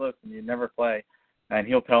my friends list and you never play. And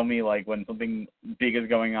he'll tell me, when something big is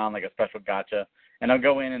going on, like a special gacha, and I'll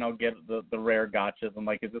go in and I'll get the rare gachas. I'm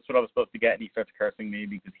like, is this what I was supposed to get? And he starts cursing me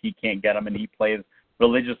because he can't get them, and he plays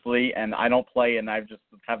religiously, and I don't play, and I just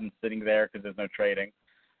have them sitting there because there's no trading.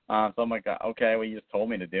 So I'm like, okay, well, you just told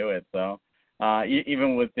me to do it. So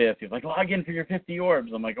even with this, he's like, log in for your 50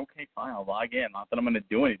 orbs. I'm like, okay, fine, I'll log in. Not that I'm going to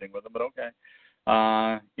do anything with them, but okay.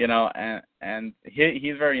 And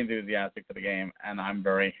he's very enthusiastic to the game, and I'm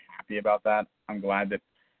very happy about that. I'm glad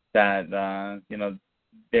that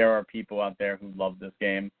there are people out there who love this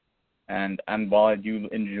game, and while I do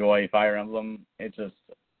enjoy Fire Emblem,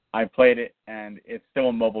 I played it, and it's still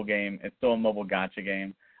a mobile game. It's still a mobile gacha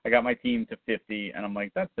game. I got my team to 50, and I'm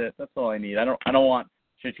like, that's it. That's all I need. I don't want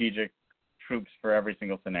strategic troops for every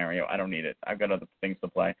single scenario. I don't need it. I've got other things to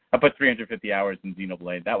play. I put 350 hours in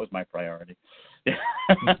Xenoblade. That was my priority.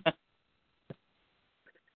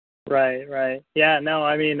 Right. Yeah, no,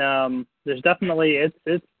 I mean, there's definitely,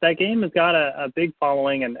 it's that game has got a big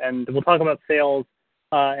following, and we'll talk about sales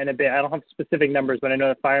in a bit. I don't have specific numbers, but I know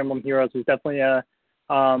that Fire Emblem Heroes was definitely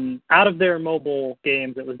out of their mobile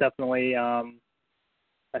games, it was definitely,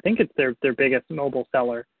 I think it's their biggest mobile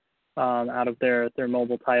seller out of their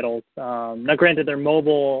mobile titles. Now, granted, their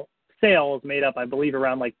mobile sales made up, I believe,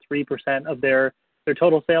 around 3% of their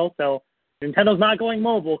total sales. So Nintendo's not going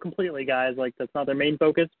mobile completely, guys. That's not their main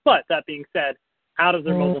focus. But that being said, out of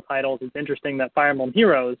their mobile titles, it's interesting that Fire Emblem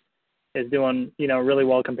Heroes is doing, really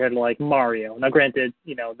well compared to Mario. Now, granted,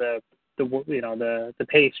 the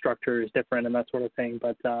pay structure is different and that sort of thing.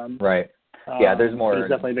 But right. Yeah, there's more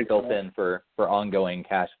definitely big built in for ongoing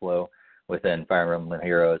cash flow within Fire Emblem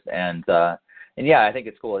Heroes, and yeah, I think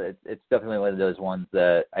it's cool. It's definitely one of those ones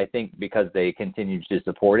that I think because they continue to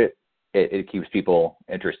support it, it keeps people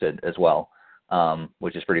interested as well,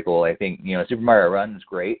 which is pretty cool. I think Super Mario Run is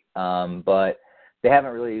great, but they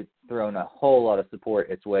haven't really thrown a whole lot of support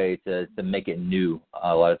its way to make it new.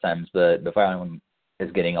 A lot of times, the Fire Emblem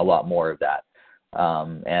is getting a lot more of that.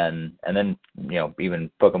 And then even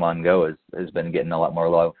Pokemon Go has been getting a lot more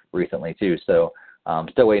love recently too. So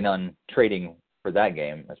still waiting on trading for that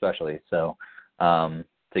game, especially. So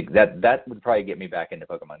that would probably get me back into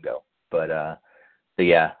Pokemon Go. But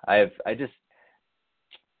yeah, I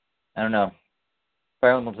don't know.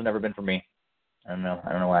 Fire Emblem's never been for me. I don't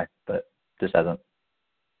know why, but just hasn't.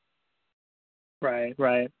 Right.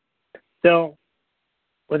 So,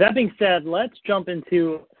 with that being said, let's jump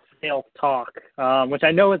into sales talk, which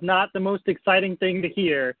I know is not the most exciting thing to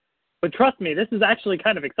hear, but trust me, this is actually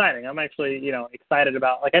kind of exciting. I'm actually, excited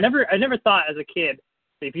about. Like, I never thought as a kid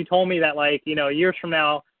that if you told me that, like, years from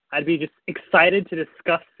now, I'd be just excited to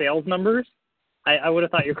discuss sales numbers, I would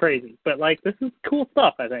have thought you're crazy. But, like, this is cool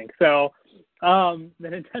stuff, I think. So, the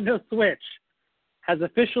Nintendo Switch has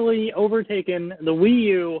officially overtaken the Wii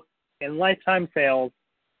U in lifetime sales,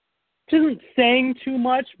 which isn't saying too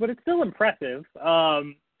much, but it's still impressive.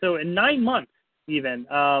 So in 9 months, even,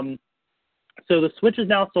 so the Switch has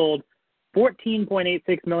now sold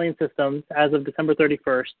 14.86 million systems as of December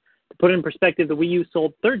 31st. To put it in perspective, the Wii U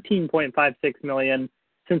sold 13.56 million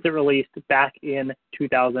since it released back in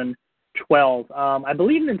 2012. I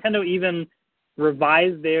believe Nintendo even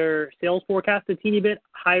revised their sales forecast a teeny bit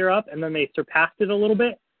higher up, and then they surpassed it a little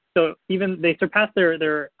bit. So even they surpassed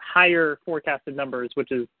their higher forecasted numbers,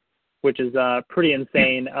 which is pretty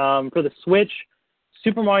insane. For the Switch,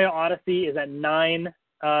 Super Mario Odyssey is at 9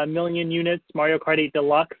 million units. Mario Kart 8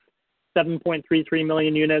 Deluxe, 7.33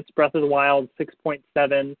 million units. Breath of the Wild,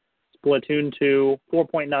 6.7. Splatoon 2,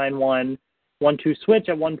 4.91. 1-2 Switch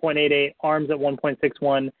at 1.88. ARMS at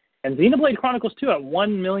 1.61. And Xenoblade Chronicles 2 at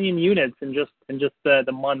 1 million units in just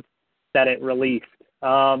the month that it released.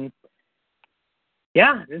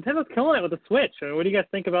 Yeah, Nintendo's killing it with the Switch. I mean, what do you guys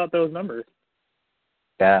think about those numbers?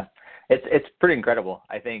 Yeah, it's pretty incredible.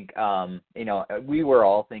 I think we were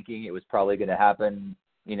all thinking it was probably going to happen,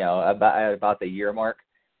 about the year mark.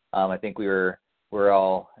 I think we're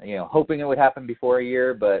all hoping it would happen before a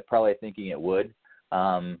year, but probably thinking it would.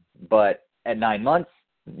 But at 9 months,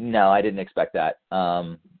 no, I didn't expect that.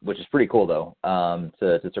 Which is pretty cool though,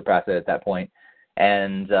 to surpass it at that point.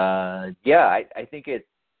 And I think it's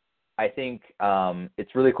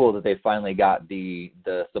really cool that they finally got the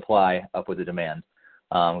supply up with the demand.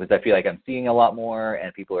 Because I feel like I'm seeing a lot more,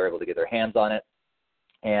 and people are able to get their hands on it.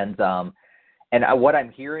 And what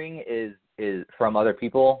I'm hearing is from other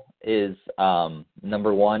people is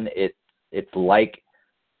number one, it's like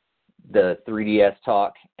the 3DS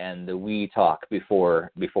talk and the Wii talk before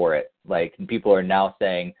it. Like, people are now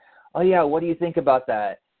saying, "Oh yeah, what do you think about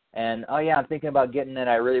that?" And "Oh yeah, I'm thinking about getting it.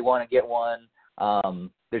 I really want to get one."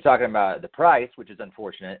 They're talking about the price, which is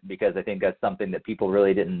unfortunate because I think that's something that people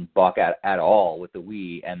really didn't balk at all with the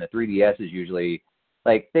Wii. And the 3DS is usually,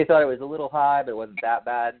 like, they thought it was a little high, but it wasn't that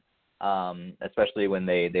bad, especially when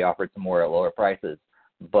they offered some more at lower prices.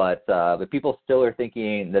 But people still are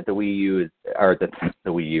thinking that the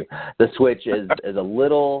the Switch is a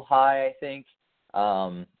little high, I think.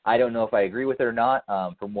 I don't know if I agree with it or not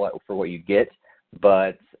for what you get,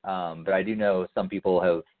 but I do know some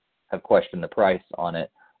people have questioned the price on it.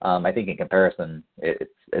 I think in comparison,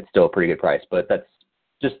 it's still a pretty good price, but that's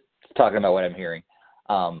just talking about what I'm hearing.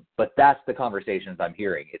 But that's the conversations I'm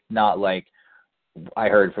hearing. It's not like I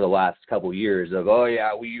heard for the last couple years of, "Oh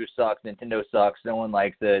yeah, Wii U sucks, Nintendo sucks, no one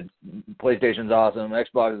likes it, PlayStation's awesome,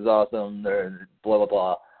 Xbox is awesome, blah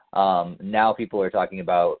blah blah." Now people are talking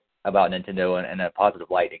about Nintendo in a positive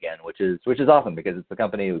light again, which is awesome because it's the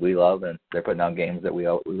company we love and they're putting out games that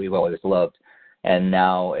we've always loved. And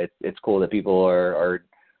now it's cool that people are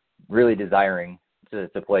really desiring to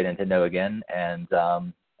play Nintendo again, and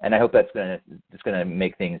I hope that's gonna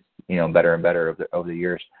make things better and better over the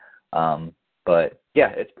years. But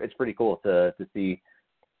yeah, it's pretty cool to see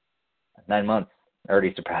 9 months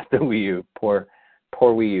already surpassed the Wii U. Poor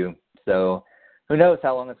Wii U. So who knows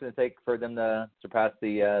how long it's going to take for them to surpass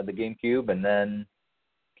the GameCube and then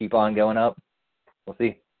keep on going up. We'll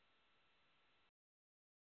see.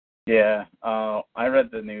 Yeah, I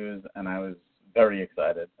read the news and I was very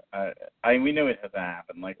excited. We knew it had to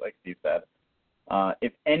happen, like Steve said.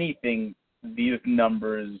 If anything, these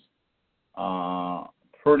numbers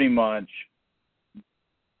pretty much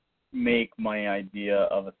make my idea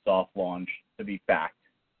of a soft launch to be fact.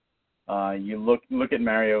 You look at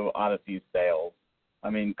Mario Odyssey's sales. I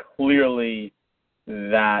mean, clearly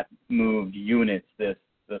that moved units this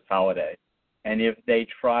holiday. And if they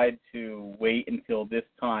tried to wait until this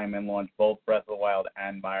time and launch both Breath of the Wild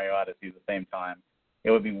and Mario Odyssey at the same time,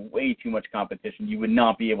 it would be way too much competition. You would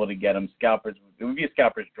not be able to get them. It would be a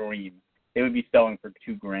scalper's dream. They would be selling for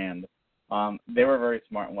 $2,000. They were very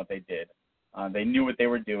smart in what they did. They knew what they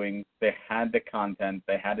were doing. They had the content.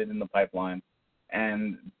 They had it in the pipeline.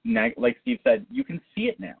 And like Steve said, you can see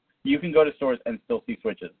it now. You can go to stores and still see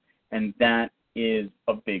Switches. And that is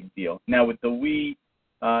a big deal. Now, with the Wii,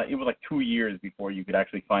 it was like 2 years before you could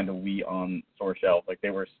actually find a Wii on store shelves. Like,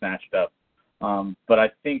 they were snatched up. But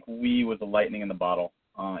I think Wii was a lightning in the bottle.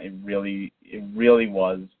 It really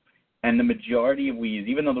was. And the majority of Wii's,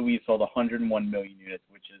 even though the Wii sold 101 million units,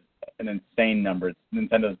 which is an insane number, it's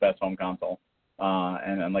Nintendo's best home console,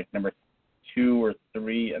 and like number 2 or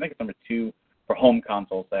 3, I think it's number 2 for home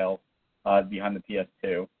console sales, behind the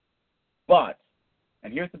PS2. But,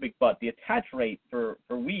 and here's the big but, the attach rate for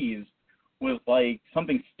Wii's was like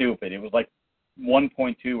something stupid. It was like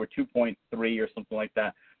 1.2 or 2.3 or something like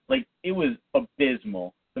that. Like, it was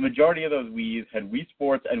abysmal. The majority of those Wii's had Wii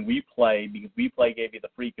Sports and Wii Play, because Wii Play gave you the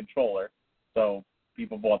free controller, so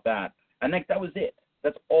people bought that. And that was it.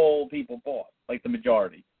 That's all people bought, like the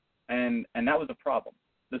majority. And that was a problem.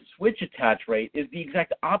 The Switch attach rate is the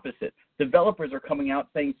exact opposite. Developers are coming out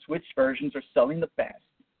saying Switch versions are selling the best.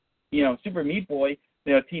 You know, Super Meat Boy,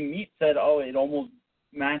 Team Meat said, it almost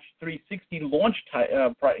matched 360 launch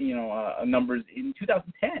numbers in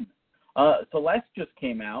 2010. Celeste just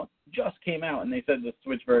came out, and they said the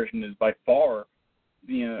Switch version is by far,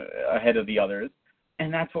 ahead of the others,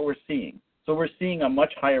 and that's what we're seeing. So we're seeing a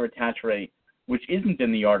much higher attach rate, which isn't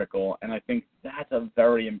in the article, and I think that's a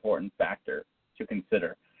very important factor to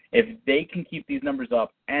consider. If they can keep these numbers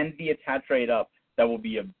up and the attach rate up, that will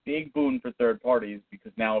be a big boon for third parties,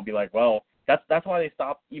 because now it'll be like, well, that's why they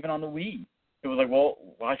stopped even on the Wii. It was like, well,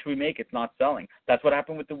 why should we make it? It's not selling. That's what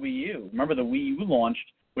happened with the Wii U. Remember, the Wii U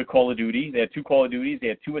launched with Call of Duty. They had 2 Call of Duties. They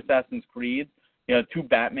had 2 Assassin's Creed. They had 2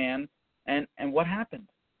 Batman. And what happened?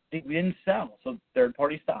 They didn't sell, so third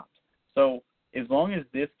party stopped. So as long as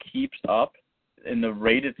this keeps up in the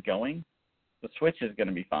rate it's going, the Switch is going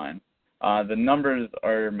to be fine. The numbers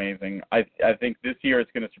are amazing. I think this year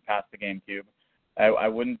it's going to surpass the GameCube. I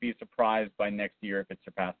wouldn't be surprised by next year if it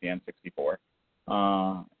surpassed the N64.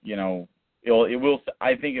 It will.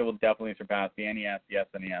 I think it will definitely surpass the NES, the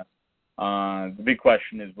SNES. The big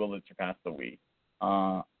question is, will it surpass the Wii?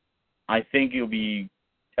 I think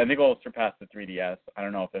it'll surpass the 3DS. I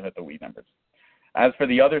don't know if it'll hit the Wii numbers. As for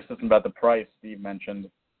the other system, about the price Steve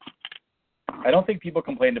mentioned, I don't think people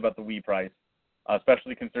complained about the Wii price,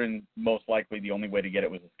 especially considering most likely the only way to get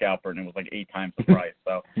it was a scalper, and it was like 8 times the price.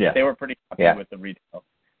 So they were pretty happy with the retail.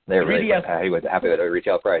 They were really happy with the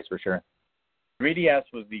retail price, for sure. 3DS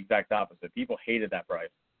was the exact opposite. People hated that price.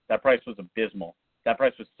 That price was abysmal. That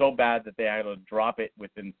price was so bad that they had to drop it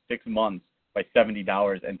within 6 months by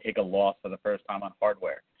 $70 and take a loss for the first time on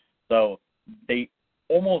hardware. So they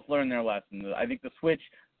almost learned their lesson. I think the Switch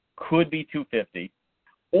could be $250,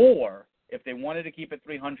 or if they wanted to keep it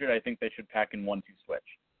 $300, I think they should pack in 1-2 Switch.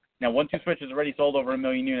 Now, 1-2 Switch has already sold over 1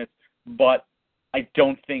 million units, but I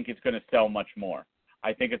don't think it's going to sell much more.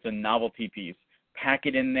 I think it's a novelty piece. Pack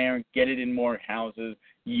it in there, get it in more houses,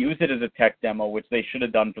 use it as a tech demo, which they should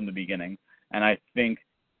have done from the beginning. And I think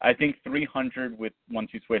 300 with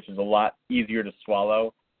 1-2 Switch is a lot easier to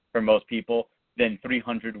swallow for most people than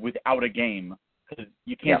 300 without a game, because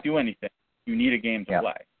you can't do anything. You need a game to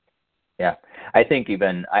play. Yeah, I think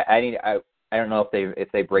even I don't know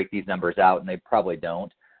if they break these numbers out, and they probably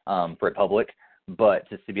don't for public, but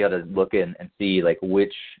just to be able to look in and see like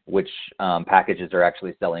which packages are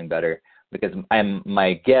actually selling better. Because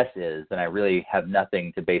my guess is, and I really have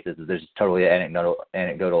nothing to base this, is just totally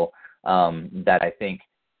anecdotal, that I think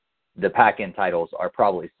the pack-in titles are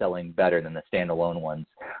probably selling better than the standalone ones,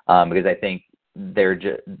 because I think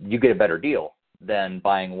you get a better deal than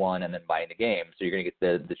buying one and then buying the game. So you're going to get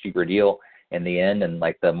the cheaper deal in the end, and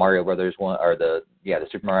like the Mario Brothers one, or the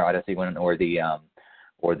Super Mario Odyssey one, or the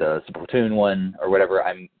Splatoon one, or whatever.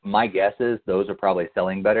 My guess is those are probably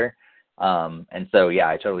selling better. And so,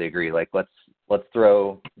 I totally agree. Like, let's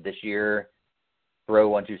throw this year, throw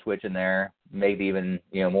 1-2 Switch in there, maybe even,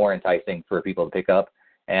 more enticing for people to pick up.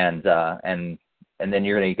 And then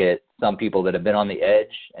you're going to get some people that have been on the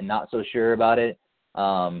edge and not so sure about it.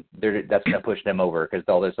 That's going to push them over, because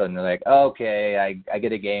all of a sudden they're like, okay, I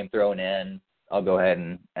get a game thrown in. I'll go ahead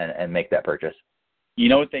and make that purchase. You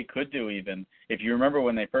know what they could do even? If you remember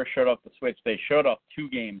when they first showed off the Switch, they showed off 2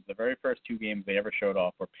 games. The very first 2 games they ever showed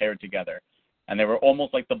off were paired together. And they were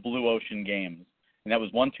almost like the Blue Ocean games. And that was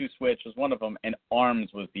 1-2 Switch was one of them, and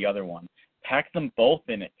ARMS was the other one. Pack them both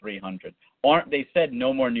in at $300. They said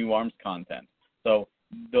no more new ARMS content. So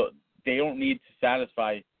they don't need to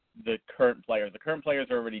satisfy the current players. The current players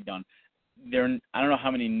are already done. I don't know how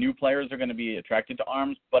many new players are going to be attracted to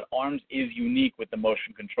ARMS, but ARMS is unique with the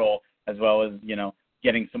motion control, as well as,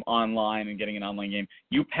 getting some online and getting an online game.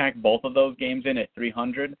 You pack both of those games in at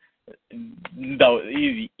 $300, though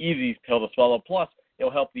easy pill to swallow. Plus, it'll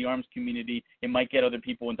help the ARMS community. It might get other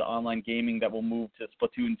people into online gaming that will move to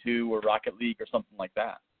Splatoon 2 or Rocket League or something like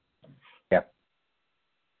that. Yeah.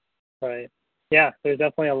 Right. Yeah, there's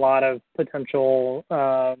definitely a lot of potential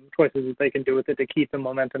choices that they can do with it to keep the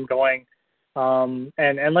momentum going.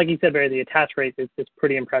 And like you said, Barry, the attach rate is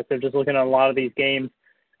pretty impressive. Just looking at a lot of these games,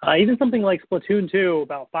 even something like Splatoon 2,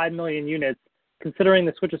 about 5 million units. Considering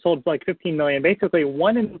the Switch has sold like 15 million, basically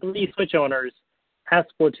 1 in 3 Switch owners has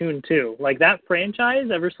Splatoon 2. Like that franchise,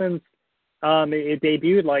 ever since it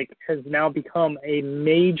debuted, like has now become a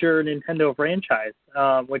major Nintendo franchise,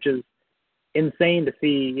 which is insane to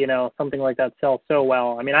see. Something like that sell so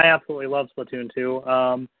well. I mean, I absolutely love Splatoon 2,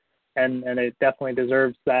 and it definitely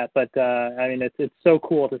deserves that. But I mean, it's so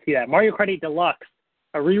cool to see that Mario Kart 8 Deluxe,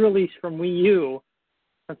 a re-release from Wii U,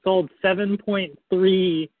 has sold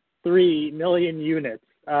 7.33 million units.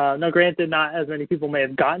 Now, granted, not as many people may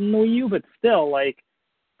have gotten the Wii U, but still, like,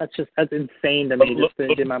 that's insane to me, just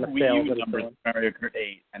the amount of sales that it's doing. Mario Kart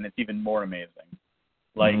 8, and it's even more amazing.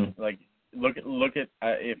 Like, look at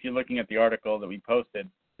if you're looking at the article that we posted,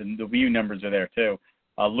 the Wii U numbers are there too.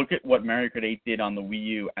 Look at what Mario Kart 8 did on the Wii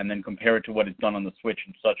U, and then compare it to what it's done on the Switch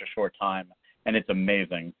in such a short time, and it's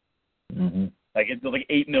amazing. Mm-hmm. Like it's like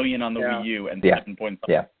 8 million on the Wii U and 7 points.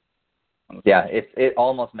 Yeah, it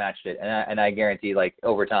almost matched it, and I guarantee, like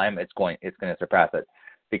over time, it's going to surpass it,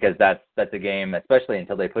 because that's a game, especially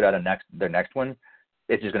until they put out their next one,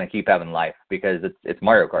 it's just going to keep having life, because it's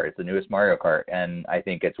Mario Kart. It's the newest Mario Kart, and I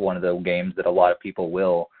think it's one of the games that a lot of people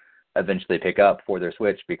will eventually pick up for their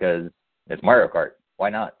Switch, because it's Mario Kart. Why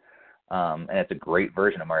not? And it's a great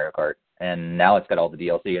version of Mario Kart, and now it's got all the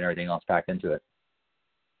DLC and everything else packed into it.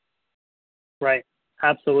 Right,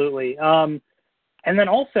 absolutely. And then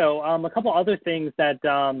also a couple other things that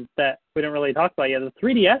we didn't really talk about yet. The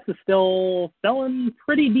 3DS is still selling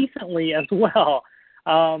pretty decently as well.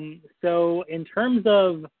 So in terms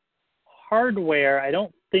of hardware, I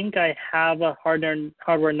don't think I have a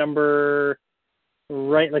hardware number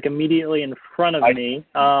right, like immediately in front of me.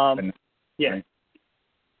 Yeah.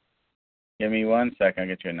 Give me 1 second. I'll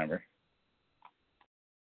get you a number.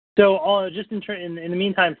 So just in the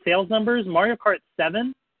meantime, sales numbers, Mario Kart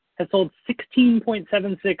 7 has sold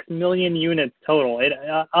 16.76 million units total. It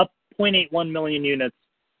up 0.81 million units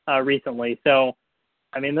recently. So,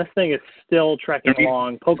 I mean, this thing is still trekking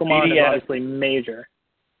along. Pokemon is obviously major.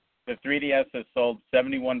 The 3DS has sold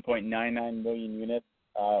 71.99 million units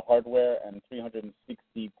hardware and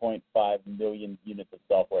 360.5 million units of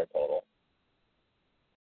software total.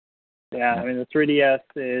 Yeah, I mean, the 3DS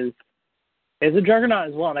is a juggernaut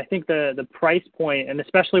as well, and I think the price point, and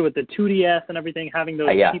especially with the 2DS and everything having those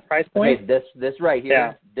cheap price points. Okay, this right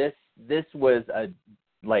here, this was a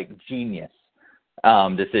genius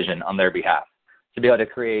decision on their behalf, to be able to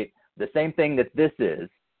create the same thing that this is,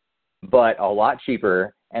 but a lot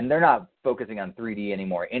cheaper, and they're not focusing on 3D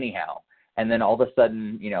anymore anyhow. And then all of a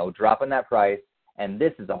sudden, dropping that price, and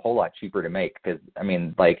this is a whole lot cheaper to make, because, I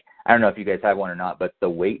mean, I don't know if you guys have one or not, but the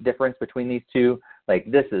weight difference between these two,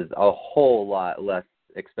 this is a whole lot less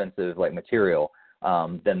expensive, material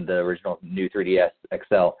than the original new 3DS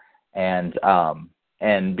XL. And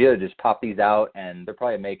be able to just pop these out, and they're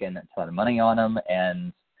probably making a ton of money on them.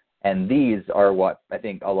 And these are what I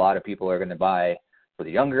think a lot of people are going to buy for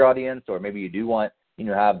the younger audience, or maybe you do want,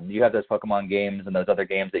 you have those Pokemon games and those other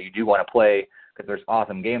games that you do want to play, because there's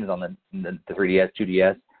awesome games on the 3DS,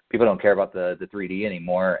 2DS. People don't care about the 3D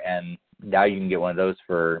anymore, and now you can get one of those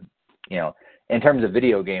for, in terms of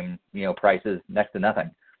video game, prices, next to nothing.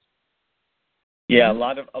 Yeah, a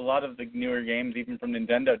lot of the newer games, even from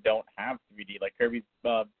Nintendo, don't have 3D. Like Kirby's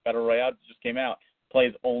Battle Royale just came out,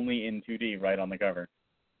 plays only in 2D right on the cover.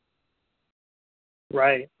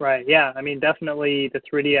 Right. Yeah, I mean, definitely the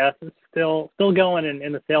 3DS is still going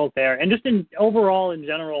in the sales there. And just overall in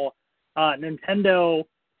general, Nintendo,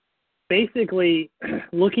 basically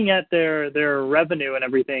looking at their revenue and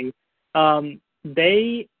everything,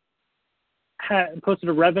 they posted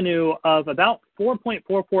a revenue of about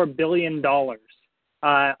 $4.44 billion.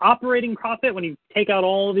 Operating profit, when you take out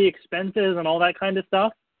all the expenses and all that kind of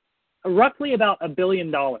stuff, roughly about $1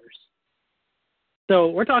 billion. So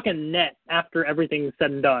we're talking net after everything's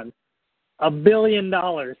said and done. $1 billion.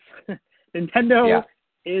 Nintendo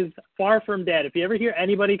is far from dead. If you ever hear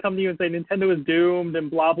anybody come to you and say Nintendo is doomed and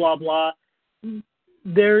blah, blah, blah,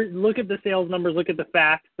 look at the sales numbers, look at the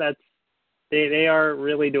facts. They are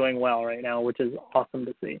really doing well right now, which is awesome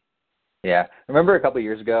to see. Yeah. Remember a couple of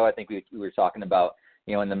years ago, I think we were talking about,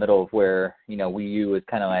 in the middle of where, Wii U was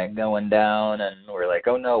kind of going down, and we're like,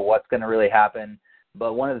 oh no, what's going to really happen?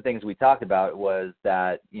 But one of the things we talked about was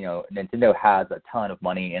that, Nintendo has a ton of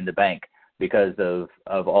money in the bank because of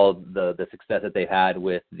all the success that they've had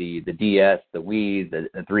with the DS, the Wii, the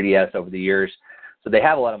 3DS over the years. So they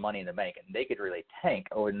have a lot of money in the bank, and they could really tank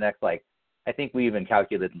over the next, I think we even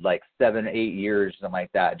calculated 7, 8 years, something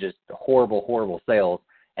like that, just horrible, horrible sales,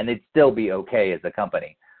 and they'd still be okay as a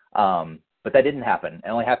company. But that didn't happen. It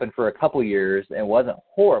only happened for a couple years. It wasn't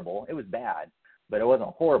horrible. It was bad, but it wasn't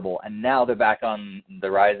horrible. And now they're back on the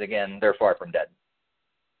rise again. They're far from dead.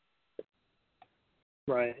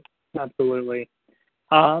 Right. Absolutely.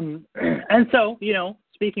 And so,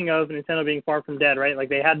 speaking of Nintendo being far from dead, right? Like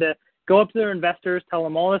they had to go up to their investors, tell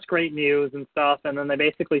them all this great news and stuff, and then they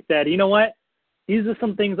basically said, you know what? These are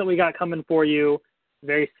some things that we got coming for you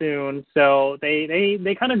very soon. So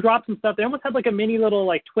they kind of dropped some stuff. They almost had like a mini little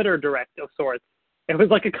like Twitter direct of sorts. It was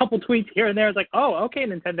like a couple tweets here and there. It's like, oh, okay,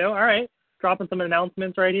 Nintendo, all right, dropping some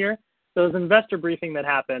announcements right here. So it was an investor briefing that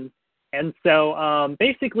happened. And so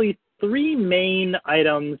basically 3 main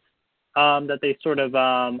items that they sort of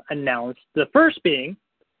announced. The first being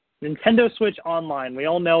Nintendo Switch Online. We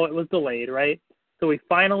all know it was delayed, right? So we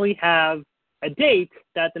finally have a date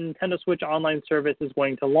that the Nintendo Switch Online service is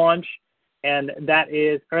going to launch, and that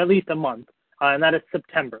is, or at least a month, and that is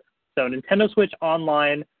September. So Nintendo Switch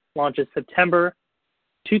Online launches September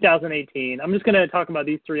 2018. I'm just going to talk about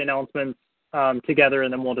these 3 announcements together,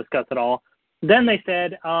 and then we'll discuss it all. Then they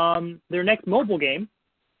said their next mobile game,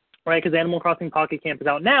 right, because Animal Crossing Pocket Camp is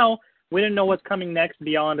out now. We didn't know what's coming next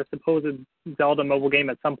beyond a supposed Zelda mobile game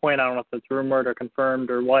at some point. I don't know if it's rumored or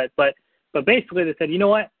confirmed or what, but basically they said, you know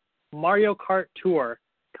what, Mario Kart Tour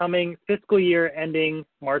coming fiscal year ending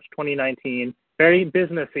March 2019. Very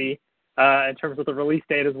businessy in terms of the release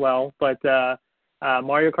date as well, but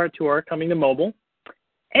Mario Kart Tour coming to mobile.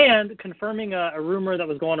 And confirming a rumor that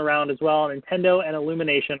was going around as well, Nintendo and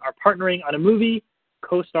Illumination are partnering on a movie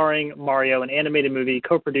co-starring Mario, an animated movie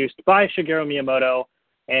co-produced by Shigeru Miyamoto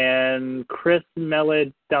and Chris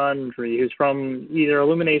Meledandri, who's from either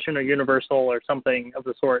Illumination or Universal or something of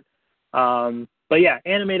the sort. But yeah,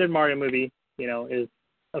 animated Mario movie, is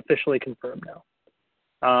officially confirmed now.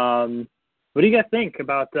 What do you guys think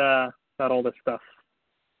about all this stuff?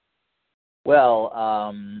 Well,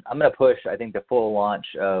 I'm going to push. I think the full launch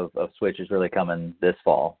of Switch is really coming this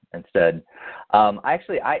fall instead. I'm at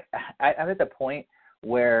the point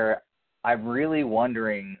where I'm really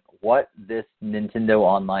wondering what this Nintendo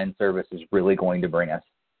Online service is really going to bring us,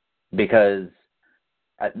 because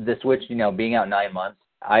the Switch, being out 9 months,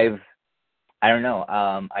 I don't know.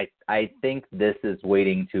 I think this is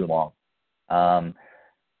waiting too long, and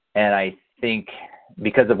I think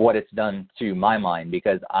because of what it's done to my mind,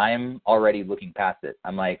 because I'm already looking past it.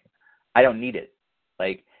 I'm like, I don't need it.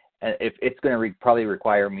 Like, if it's going to probably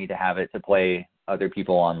require me to have it to play other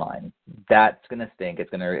people online, that's going to stink. It's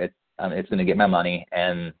going to get my money,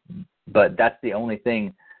 but that's the only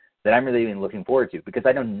thing that I'm really even looking forward to, because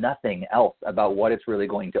I know nothing else about what it's really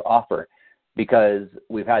going to offer, because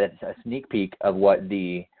we've had a sneak peek of what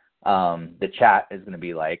the chat is going to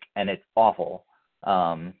be like, and it's awful.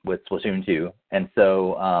 With Splatoon 2. And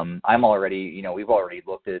so I'm already, we've already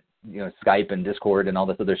looked at, Skype and Discord and all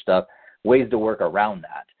this other stuff, ways to work around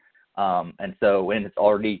that. And so when it's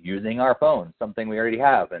already using our phone, something we already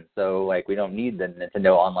have. And so, like, we don't need the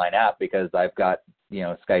Nintendo Online app because I've got,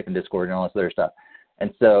 Skype and Discord and all this other stuff.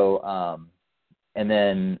 And so, and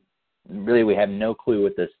then really we have no clue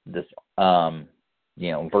what this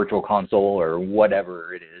virtual console or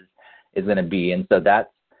whatever it is going to be. And so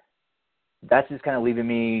that's just kind of leaving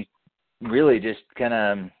me really just kind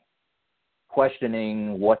of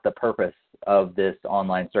questioning what the purpose of this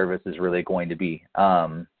online service is really going to be.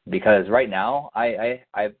 Because right now I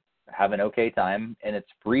have an okay time in its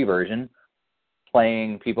free version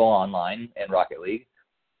playing people online in Rocket League.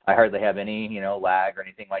 I hardly have any, lag or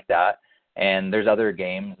anything like that. And there's other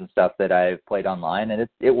games and stuff that I've played online, and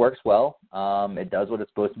it works well. It does what it's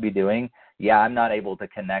supposed to be doing. Yeah, I'm not able to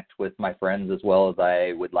connect with my friends as well as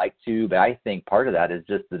I would like to, but I think part of that is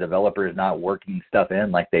just the developers not working stuff in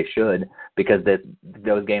like they should, because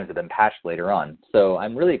those games have been patched later on. So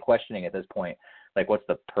I'm really questioning at this point, like, what's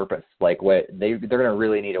the purpose? Like, what they're going to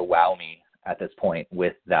really need to wow me at this point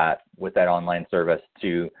with that online service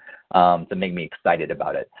to make me excited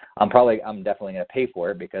about it. I'm definitely going to pay for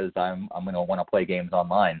it because I'm going to want to play games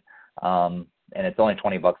online. And it's only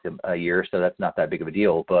 $20 a year, so that's not that big of a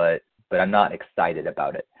deal, but I'm not excited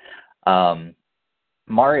about it.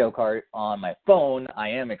 Mario Kart on my phone, I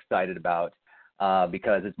am excited about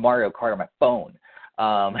because it's Mario Kart on my phone.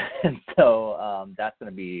 And so that's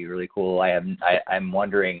going to be really cool. I'm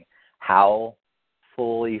wondering how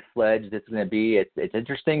fully fledged it's going to be. It's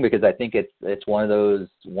interesting because I think it's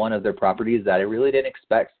one of their properties that I really didn't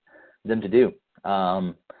expect them to do.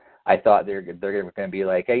 I thought they're going to be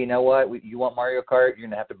like, hey, you know what? You want Mario Kart? You're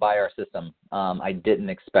going to have to buy our system. I didn't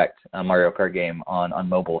expect a Mario Kart game on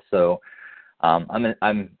mobile, so I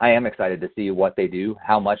am excited to see what they do,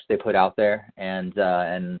 how much they put out there, and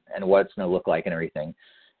what it's going to look like and everything.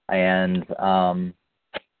 And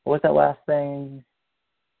what was that last thing?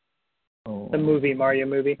 Oh. The movie, Mario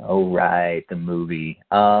movie. Oh, right, the movie.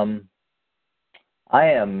 I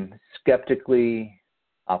am skeptically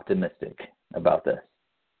optimistic about this.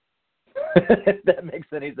 If that makes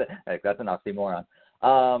any sense. Heck, that's an oxymoron.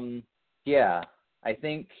 Yeah, I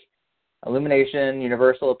think Illumination,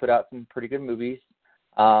 Universal put out some pretty good movies.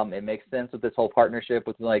 It makes sense with this whole partnership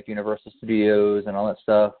with like Universal Studios and all that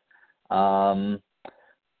stuff.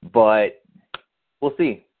 But we'll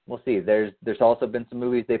see. We'll see. There's also been some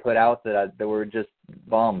movies they put out that were just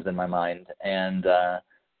bombs in my mind, and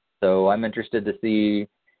so I'm interested to see,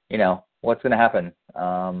 what's going to happen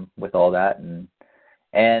with all that,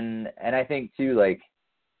 and I think too, like,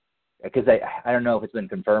 because I don't know if it's been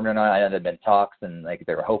confirmed or not. I know there've been talks, and like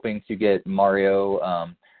they were hoping to get Mario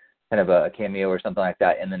kind of a cameo or something like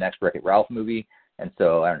that in the next Wreck-It Ralph movie. And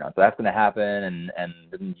so I don't know. So that's going to happen, and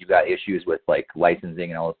then you got issues with like licensing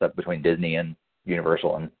and all this stuff between Disney and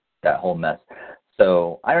Universal and that whole mess.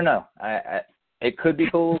 So I don't know. It could be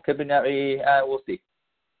cool, could be not. We'll see.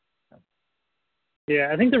 Yeah,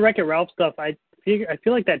 I think the Wreck-It Ralph stuff. I feel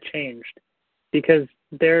like that changed because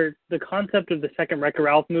the concept of the second Wreck-It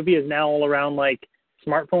Ralph movie is now all around like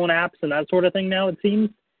smartphone apps and that sort of thing now, it seems,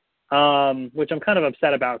 which I'm kind of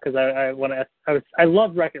upset about because I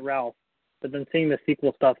love Wreck-It Ralph, but then seeing the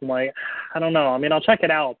sequel stuff, I'm like, I don't know. I mean, I'll check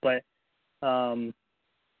it out, but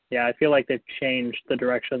yeah, I feel like they've changed the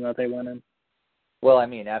direction that they went in. Well, I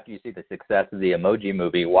mean, after you see the success of the Emoji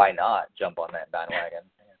Movie, why not jump on that bandwagon?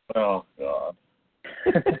 Oh, God.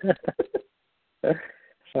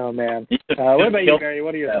 Oh, man. What about you, Barry?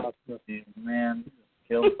 What are your thoughts? Man,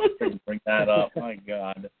 killed to bring that up. My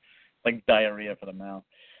God. Like diarrhea for the mouth.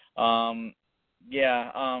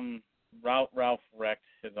 Ralph wrecked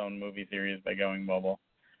his own movie series by going mobile.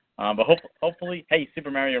 But hopefully, hey,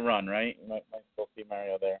 Super Mario Run, right? You might still see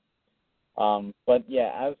Mario there. But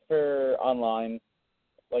yeah, as for online,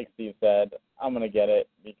 like Steve said, I'm going to get it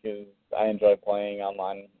because I enjoy playing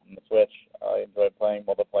online on the Switch. I enjoy playing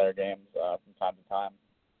multiplayer games from time to time.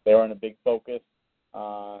 They weren't a big focus.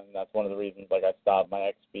 And that's one of the reasons, like, I stopped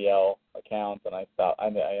my XBL account and I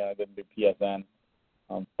didn't do PSN.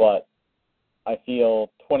 But I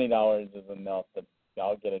feel $20 is enough that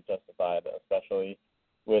I'll get it justified, especially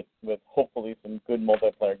with hopefully some good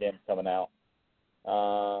multiplayer games coming out.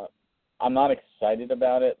 I'm not excited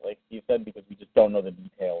about it, like Steve said, because we just don't know the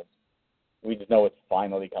details. We just know it's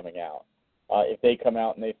finally coming out. If they come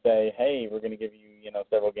out and they say, hey, we're going to give you,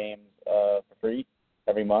 several games for free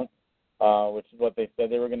every month, which is what they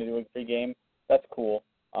said they were going to do with free game, that's cool.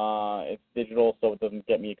 It's digital, so it doesn't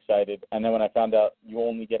get me excited. And then when I found out you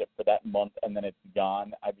only get it for that month and then it's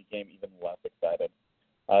gone, I became even less excited.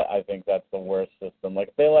 I think that's the worst system. Like,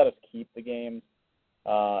 if they let us keep the games,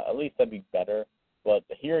 at least that'd be better. But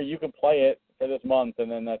here you can play it for this month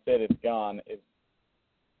and then that's it, it's gone.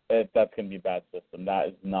 That's going to be a bad system. That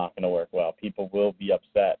is not going to work well. People will be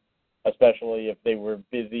upset, especially if they were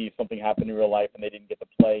busy, something happened in real life, and they didn't get to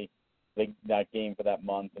play that game for that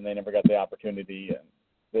month, and they never got the opportunity.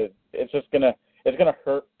 And it's gonna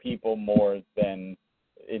hurt people more than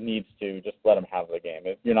it needs to. Just let them have the game.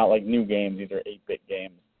 You're not like new games; these are 8-bit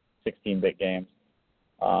games, 16-bit games.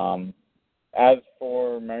 As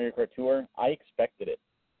for Mario Kart Tour, I expected it,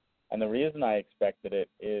 and the reason I expected it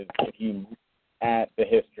is if you look at the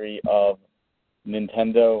history of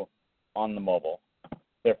Nintendo on the mobile.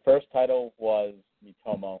 Their first title was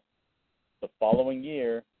Miitomo. The following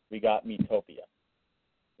year, we got Miitopia.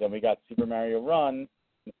 Then we got Super Mario Run.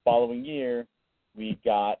 The following year, we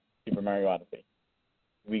got Super Mario Odyssey.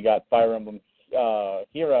 We got Fire Emblem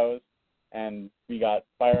Heroes, and we got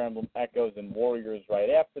Fire Emblem Echoes and Warriors right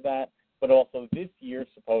after that. But also this year,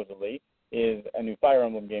 supposedly, is a new Fire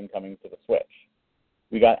Emblem game coming to the Switch.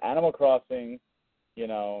 We got Animal Crossing,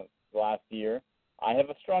 last year. I have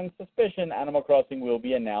a strong suspicion Animal Crossing will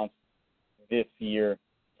be announced this year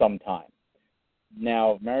sometime.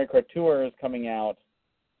 Now, Mario Kart Tour is coming out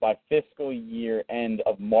by fiscal year end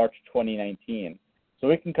of March 2019. So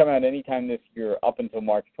it can come out anytime this year up until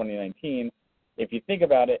March 2019. If you think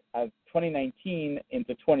about it, as 2019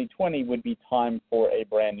 into 2020 would be time for a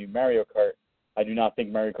brand new Mario Kart. I do not think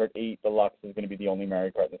Mario Kart 8 Deluxe is going to be the only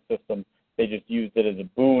Mario Kart in the system. They just used it as a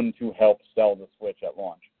boon to help sell the Switch at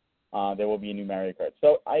launch. There will be a new Mario Kart.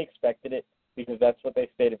 So I expected it because that's what they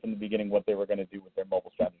stated from the beginning what they were going to do with their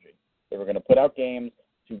mobile strategy. They were going to put out games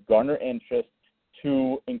to garner interest,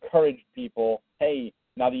 to encourage people, hey,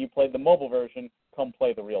 now that you played the mobile version, come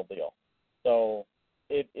play the real deal. So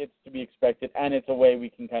it's to be expected, and it's a way we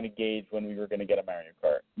can kind of gauge when we were going to get a Mario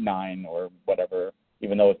Kart 9 or whatever,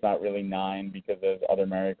 even though it's not really 9 because there's other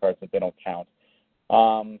Mario Karts that they don't count.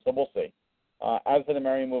 So we'll see. As for the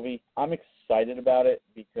Mario movie, I'm excited about it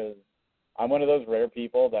because I'm one of those rare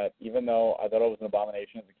people that even though I thought it was an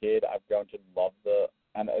abomination as a kid, I've grown to love the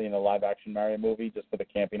live-action Mario movie just for the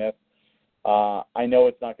campiness. I know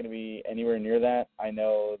it's not going to be anywhere near that. I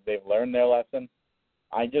know they've learned their lesson.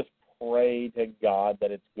 I just pray to God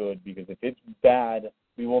that it's good, because if it's bad,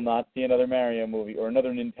 we will not see another Mario movie or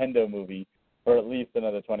another Nintendo movie for at least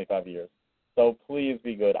another 25 years. So please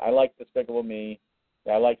be good. I like Despicable Me.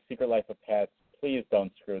 I like Secret Life of Pets. Please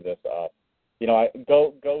don't screw this up.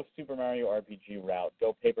 Go Super Mario RPG route.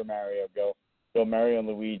 Go Paper Mario. Go Mario and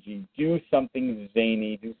Luigi. Do something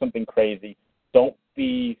zany. Do something crazy. Don't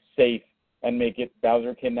be safe and make it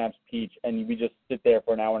Bowser kidnaps Peach and we just sit there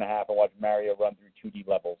for an hour and a half and watch Mario run through 2D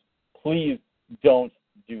levels. Please don't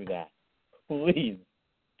do that. Please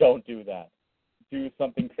don't do that. Do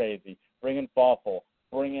something crazy. Bring in Fawful.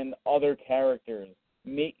 Bring in other characters.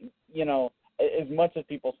 As much as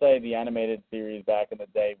people say the animated series back in the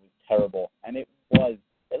day was terrible, and it was,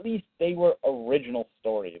 at least they were original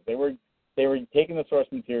stories. They were taking the source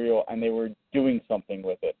material and they were doing something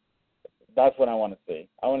with it. That's what I want to see.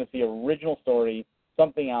 I want to see original story,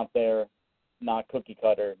 something out there, not cookie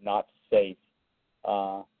cutter, not safe,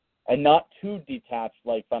 and not too detached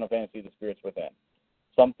like Final Fantasy: The Spirits Within.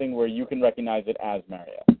 Something where you can recognize it as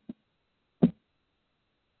Mario.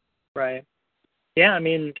 Right. Yeah, I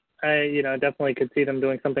mean, I definitely could see them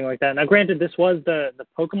doing something like that. Now, granted, this was the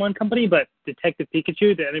Pokemon company, but Detective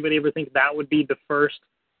Pikachu, did anybody ever think that would be the first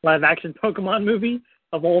live-action Pokemon movie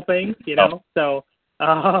of all things, So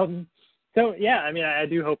yeah, I mean, I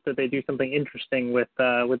do hope that they do something interesting with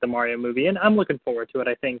the Mario movie, and I'm looking forward to it.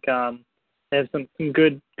 I think they have some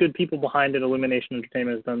good people behind it. Illumination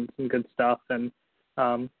Entertainment has done some good stuff, and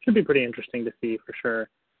should be pretty interesting to see for sure.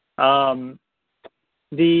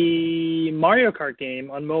 The Mario Kart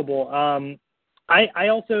game on mobile, I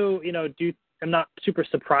also, I'm not super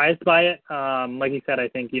surprised by it. Like you said, I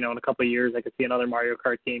think, in a couple of years I could see another Mario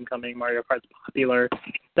Kart game coming. Mario Kart's popular.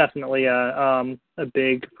 Definitely a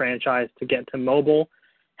big franchise to get to mobile.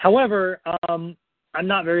 However, I'm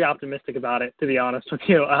not very optimistic about it, to be honest with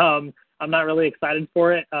you. I'm not really excited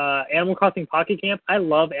for it. Animal Crossing Pocket Camp, I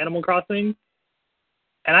love Animal Crossing.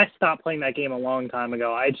 And I stopped playing that game a long time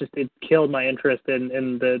ago. It killed my interest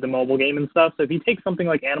in the mobile game and stuff. So if you take something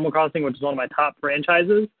like Animal Crossing, which is one of my top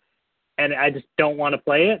franchises, and I just don't want to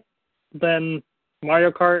play it, then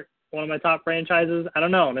Mario Kart, one of my top franchises, I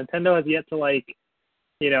don't know. Nintendo has yet to,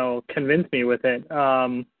 convince me with it.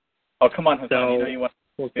 Come on, Hassan. So you want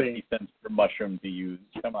we'll 50 see. cents per mushroom to use.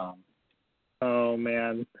 Come on. Oh,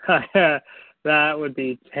 man. That would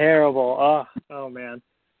be terrible. Oh man.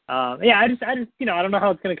 Yeah, I just, I don't know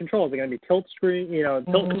how it's going to control. Is it going to be tilt screen,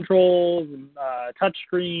 tilt controls, touch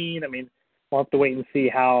screen? I mean, we'll have to wait and see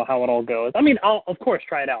how it all goes. I mean, I'll, of course,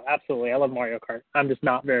 try it out. Absolutely. I love Mario Kart. I'm just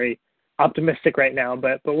not very optimistic right now,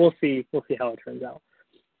 but we'll see. We'll see how it turns out.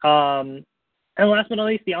 And last but not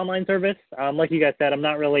least, the online service. Like you guys said, I'm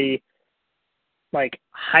not really,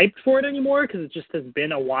 hyped for it anymore because it just has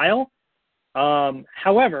been a while.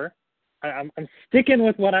 However, I'm sticking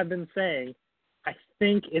with what I've been saying. I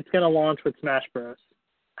think it's going to launch with Smash Bros.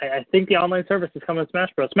 I think the online service is coming with Smash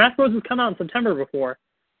Bros. Smash Bros. Has come out in September before.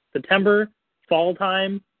 September, fall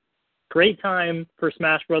time, great time for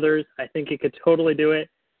Smash Brothers. I think it could totally do it.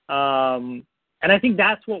 And I think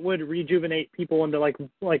that's what would rejuvenate people into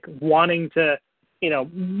wanting to,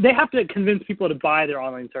 they have to convince people to buy their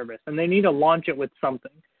online service, and they need to launch it with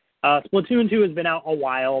something. Splatoon 2 has been out a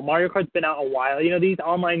while. Mario Kart's been out a while. These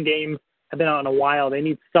online games have been out in a while. They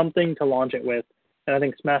need something to launch it with, and I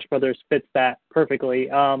think Smash Brothers fits that perfectly.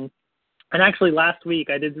 And actually, last week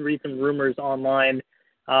I did read some rumors online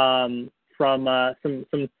from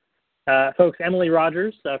some folks. Emily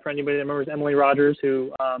Rogers, for anybody that remembers Emily Rogers,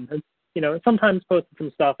 who has sometimes posted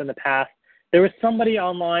some stuff in the past. There was somebody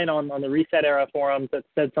online on the Reset Era forums that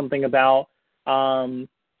said something about heard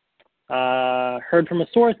from a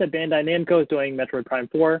source that Bandai Namco is doing Metroid Prime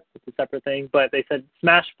 4. It's a separate thing, but they said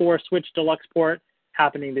Smash 4 Switch Deluxe port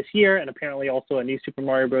happening this year, and apparently also a new Super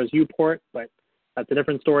Mario Bros. U port, but that's a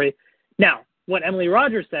different story. Now, what Emily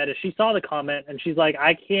Rogers said is she saw the comment, and she's like,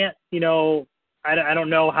 I can't, I don't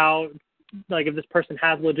know how, if this person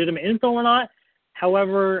has legitimate info or not.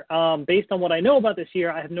 However, based on what I know about this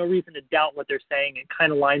year, I have no reason to doubt what they're saying. It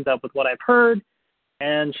kind of lines up with what I've heard.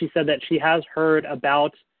 And she said that she has heard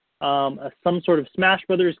about some sort of Smash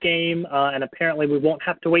Brothers game, and apparently we won't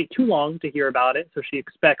have to wait too long to hear about it. So she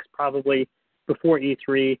expects probably before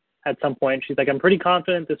E3 at some point. She's like, I'm pretty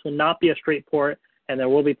confident this will not be a straight port, and there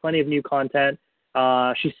will be plenty of new content.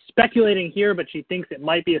 She's speculating here, but she thinks it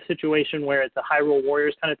might be a situation where it's a Hyrule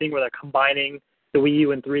Warriors kind of thing where they're combining the Wii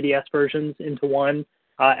U and 3DS versions into one,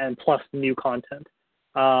 and plus new content,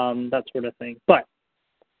 that sort of thing. But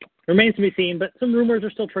remains to be seen. But some rumors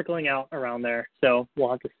are still trickling out around there, so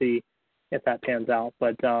we'll have to see if that pans out.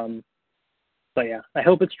 But yeah, I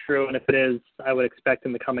hope it's true, and if it is, I would expect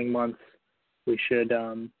in the coming months we should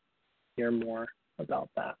hear more about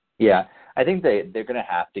that. Yeah, I think they're going to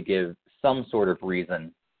have to give some sort of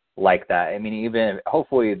reason like that. I mean, even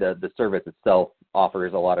hopefully the service itself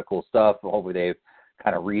offers a lot of cool stuff. Hopefully they've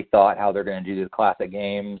kind of rethought how they're going to do the classic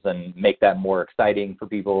games and make that more exciting for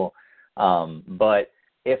people. But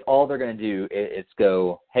if all they're going to do is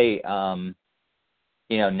go, hey, now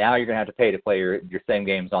you're going to have to pay to play your same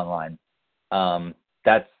games online.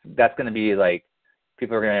 That's going to be like,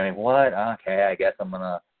 people are going to be like, what? Okay, I guess I'm going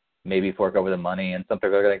to maybe fork over the money. And some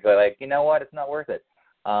people are going to go like, you know what? It's not worth it.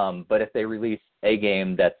 But if they release a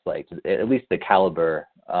game that's like at least the caliber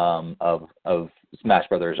of Smash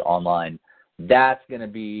Brothers Online, that's going to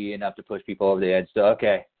be enough to push people over the edge. So,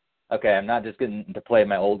 okay, I'm not just getting to play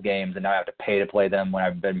my old games and now I have to pay to play them when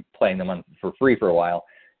I've been playing them for free for a while.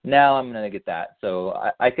 Now I'm going to get that. So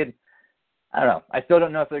I don't know. I still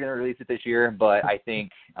don't know if they're going to release it this year, but I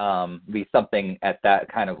think be something at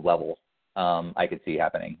that kind of level I could see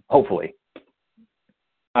happening, hopefully.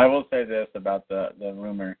 I will say this about the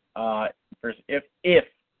rumor. First, if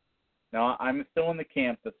now I'm still in the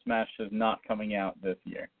camp that Smash is not coming out this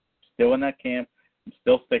year. Still in that camp. I'm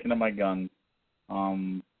still sticking to my guns.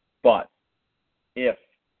 But if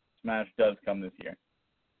Smash does come this year,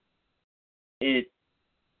 it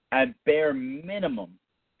at bare minimum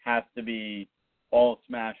has to be all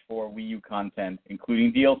Smash 4 Wii U content,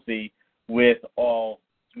 including DLC, with all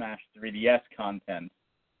Smash 3DS content,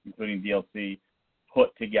 including DLC,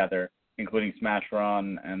 put together, including Smash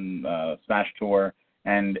Run and Smash Tour,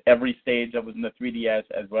 and every stage that was in the 3DS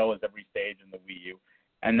as well as every stage in the Wii U.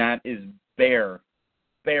 And that is bare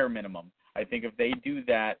minimum. I think if they do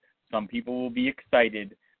that, some people will be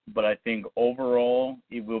excited, but I think overall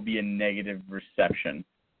it will be a negative reception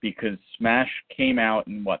because Smash came out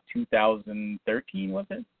in, 2013, was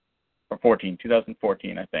it? Or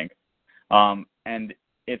 2014, I think. And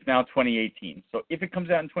it's now 2018. So if it comes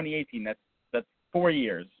out in 2018, that's 4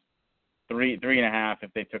 years, three and a half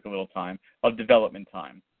if they took a little time, of development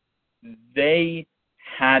time. They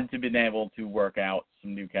had to been able to work out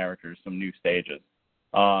some new characters, some new stages.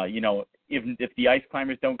 If the Ice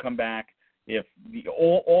Climbers don't come back, if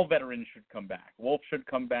all veterans should come back, Wolf should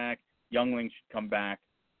come back, Younglings should come back.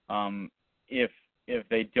 If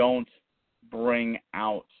they don't bring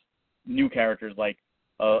out new characters like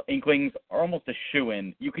Inklings are almost a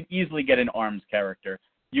shoo-in. You could easily get an ARMS character.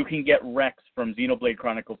 You can get Rex from Xenoblade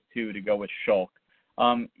Chronicles 2 to go with Shulk.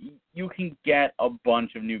 You can get a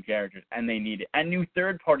bunch of new characters, and they need it. And new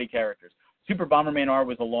third-party characters. Super Bomberman R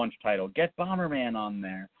was a launch title. Get Bomberman on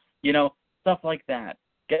there. Stuff like that.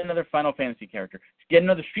 Get another Final Fantasy character. Get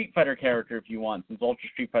another Street Fighter character if you want, since Ultra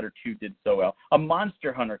Street Fighter 2 did so well. A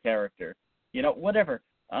Monster Hunter character. Whatever.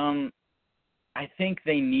 I think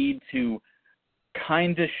they need to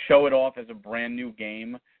kind of show it off as a brand new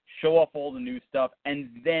game, show off all the new stuff, and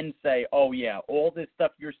then say, oh yeah, all this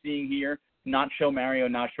stuff you're seeing here, not show Mario,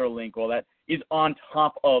 not show Link, all that, is on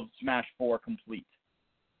top of Smash 4 Complete.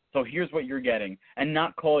 So here's what you're getting, and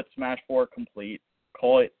not call it Smash 4 Complete,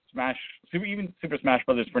 call it Super Smash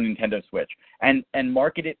Brothers for Nintendo Switch, and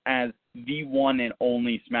market it as the one and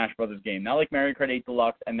only Smash Brothers game. Not like Mario Kart 8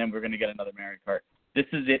 Deluxe, and then we're going to get another Mario Kart. This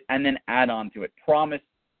is it, and then add on to it. Promise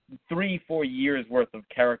 3-4 years worth of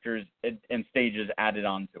characters and stages added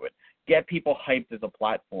onto it. Get people hyped as a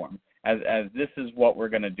platform, as this is what we're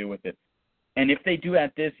going to do with it. And if they do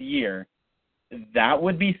that this year, that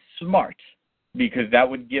would be smart, because that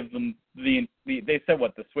would give them they said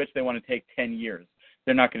the Switch, they want to take 10 years.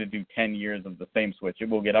 They're not going to do 10 years of the same Switch. It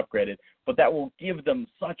will get upgraded, but that will give them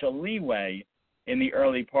such a leeway in the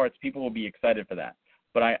early parts. People will be excited for that.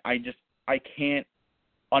 But I can't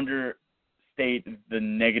understate the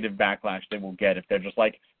negative backlash they will get if they're just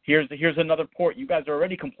like, here's another port. You guys are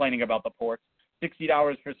already complaining about the ports.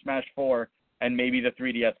 $60 for Smash 4 and maybe the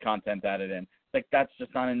 3DS content added in. Like, that's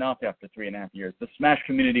just not enough after 3.5 years. The Smash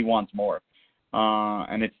community wants more.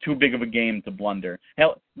 And it's too big of a game to blunder.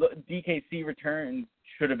 Hell, DKC Returns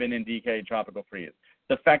should have been in DK Tropical Freeze.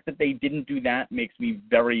 The fact that they didn't do that makes me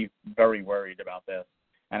very, very worried about this.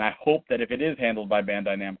 And I hope that if it is handled by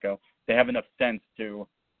Bandai Namco, they have enough sense to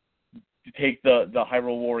take the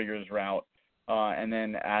Hyrule Warriors route and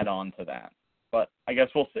then add on to that. But I guess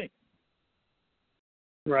we'll see.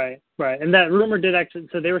 Right. And that rumor did actually,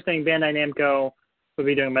 so they were saying Bandai Namco would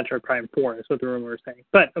be doing Metroid Prime 4, is what the rumor was saying.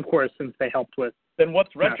 But, of course, since they helped with... Then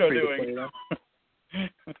what's Retro doing?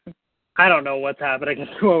 I don't know what's happening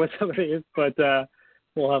with some of these, but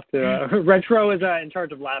we'll have to. Retro is in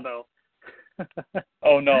charge of Labo.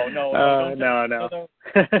 Oh no! No.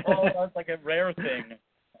 Oh, that's like a rare thing.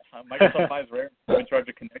 Microsoft buys rare in charge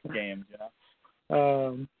of Kinect games, you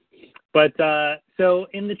know. But so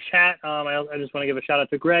in the chat, I just want to give a shout out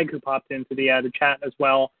to Greg who popped into the chat as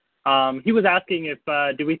well. He was asking if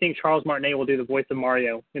do we think Charles Martinet will do the voice of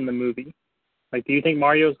Mario in the movie? Like, do you think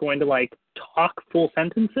Mario is going to like talk full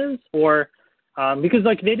sentences, or because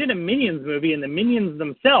like they did a Minions movie and the Minions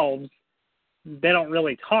themselves, they don't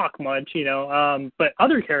really talk much, you know, but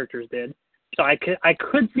other characters did. So I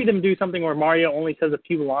could see them do something where Mario only says a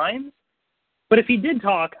few lines. But if he did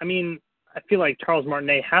talk, I mean, I feel like Charles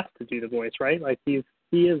Martinet has to do the voice, right? Like he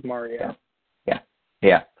is Mario.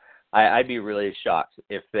 Yeah. I'd be really shocked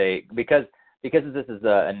if they because this is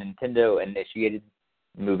a Nintendo initiated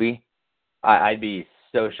movie. I'd be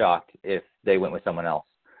so shocked if they went with someone else,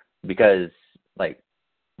 because like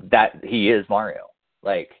that he is Mario.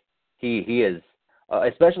 Like he is,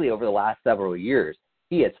 especially over the last several years,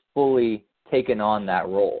 he has fully taken on that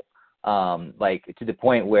role. Like to the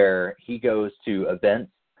point where he goes to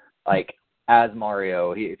events like as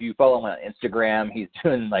Mario. If you follow him on Instagram, he's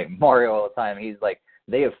doing like Mario all the time. He's like,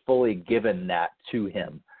 they have fully given that to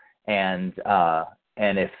him. And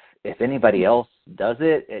if anybody else does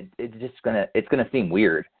it, it's gonna seem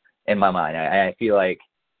weird in my mind. I feel like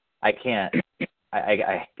I can't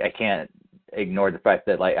ignore the fact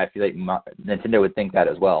that like I feel like Nintendo would think that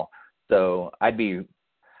as well. So I'd be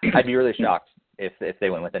really shocked if they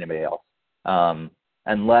went with anybody else,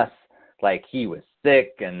 unless like he was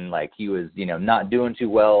sick and like he was not doing too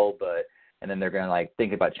well, and then they're gonna like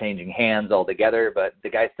think about changing hands altogether. But the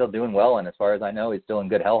guy's still doing well, and as far as I know, he's still in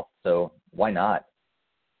good health. So why not?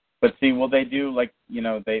 But see, will they do like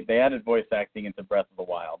they added voice acting into Breath of the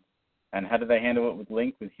Wild, and how did they handle it with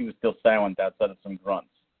Link? Because he was still silent outside of some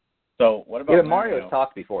grunts. So what about Mario's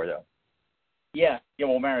talked before though? Yeah.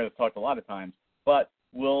 Well, Mario's talked a lot of times, but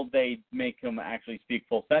will they make him actually speak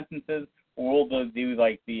full sentences, or will they do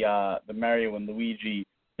like the Mario and Luigi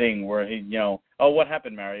thing where he oh, what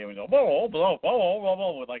happened, Mario? And he goes blah blah blah blah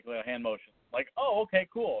blah with like the hand motion, like, oh, okay,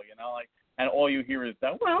 cool, like, and all you hear is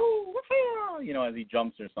that as he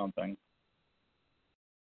jumps or something.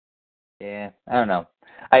 Yeah, I don't know.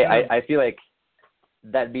 I feel like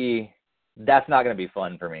that's not going to be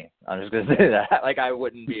fun for me. I'm just going to say that. Like, I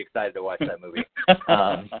wouldn't be excited to watch that movie.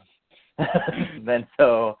 Then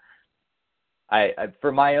so, I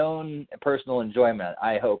for my own personal enjoyment,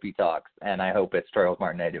 I hope he talks, and I hope it's Charles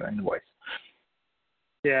Martinet doing the voice.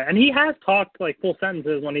 Yeah, and he has talked like full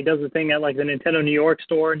sentences when he does the thing at like the Nintendo New York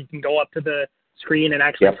store, and you can go up to the screen and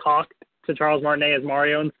actually talk to Charles Martinet as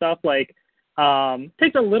Mario and stuff. Like,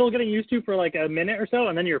 takes a little getting used to for like a minute or so,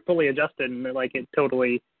 and then you're fully adjusted, and like it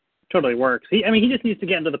totally works. He just needs to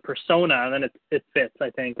get into the persona, and then it fits,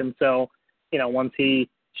 I think. And so, once he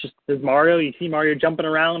just is Mario, you see Mario jumping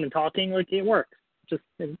around and talking, like it works.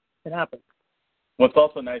 It happens. What's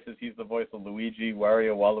also nice is he's the voice of Luigi,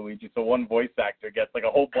 Wario, Waluigi, so one voice actor gets like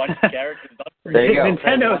a whole bunch of characters. There you go.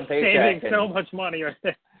 Nintendo's saving so much money right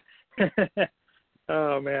there.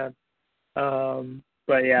 Oh man.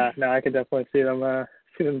 But yeah, no, I could definitely see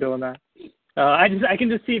them doing that. I can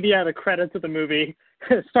just see the credits of the movie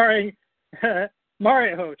starring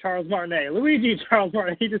Mario, Charles Martinet, Luigi, Charles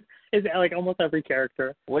Martinet. He just is like almost every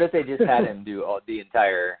character. What if they just had him do the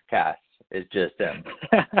entire cast? It's just him.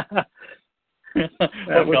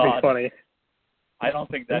 That would be funny. I don't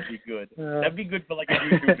think that'd be good. That'd be good for like a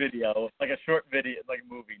YouTube video, like a short video, like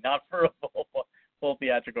a movie, not for a full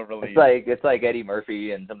theatrical release. It's like Eddie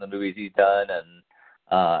Murphy and some of the movies he's done, and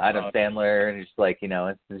Adam Sandler, and it's like he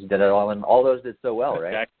did it all, and all those did so well,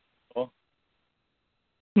 right?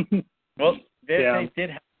 Well, they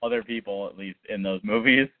did have other people at least in those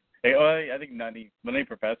movies. I think Nutty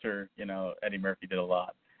Professor, Eddie Murphy did a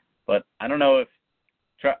lot, but I don't know if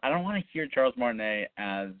I don't want to hear Charles Martinet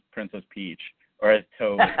as Princess Peach or as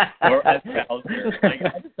Toad or as Bowser. Like,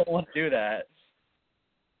 I just don't want to do that.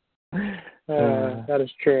 That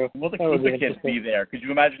is true. Will the Koopa Kids be there? Could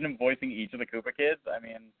you imagine him voicing each of the Koopa Kids? I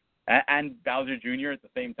mean, and Bowser Jr. at the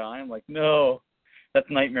same time? Like, no. That's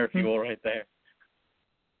nightmare fuel right there.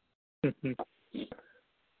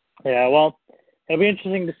 Yeah, well, it'll be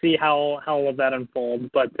interesting to see how all of that unfolds.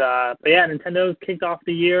 But yeah, Nintendo's kicked off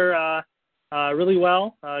the year really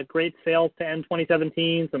well. Great sales to end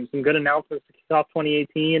 2017. Some good announcements to kick off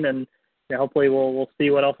 2018, and hopefully we'll see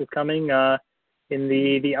what else is coming in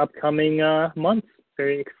the upcoming months.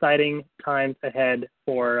 Very exciting times ahead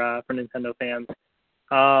for Nintendo fans.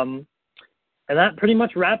 And that pretty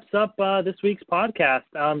much wraps up this week's podcast.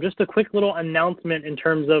 Just a quick little announcement in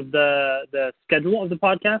terms of the schedule of the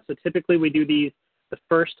podcast. So typically we do these the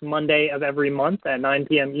first Monday of every month at 9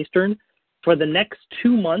 p.m. Eastern. For the next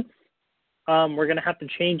 2 months, we're going to have to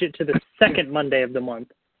change it to the second Monday of the month.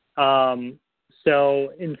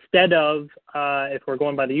 So instead of, if we're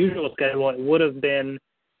going by the usual schedule, it would have been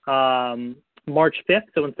March 5th.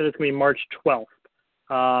 So instead it's going to be March 12th.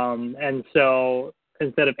 And so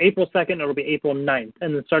instead of April 2nd, it'll be April 9th.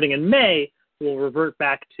 And then starting in May, we'll revert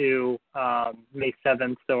back to May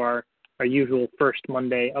 7th. So our usual first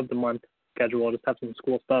Monday of the month schedule. We'll just have some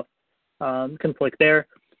school stuff conflict there.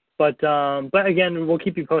 But again, we'll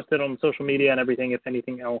keep you posted on social media and everything if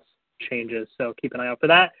anything else changes. So keep an eye out for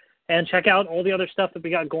that. And check out all the other stuff that we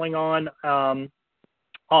got going on the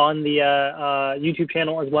YouTube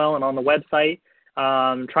channel as well and on the website.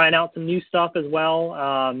 Trying out some new stuff as well.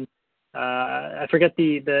 I forget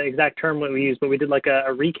the exact term what we used, but we did like a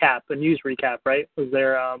recap, a news recap, right? Was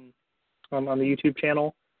there on the YouTube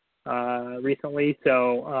channel recently?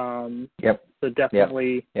 So yep. So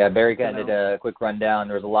definitely. Yeah, Barry kind of did a quick rundown.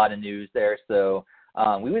 There was a lot of news there, so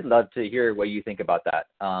we would love to hear what you think about that.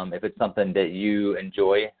 If it's something that you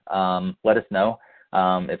enjoy, let us know.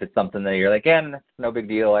 If it's something that you're like, it's no big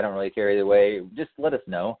deal, I don't really care either way, just let us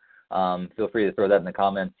know. Feel free to throw that in the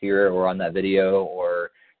comments here or on that video,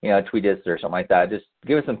 or tweet us or something like that. Just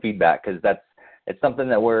give us some feedback, because it's something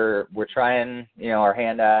that we're trying our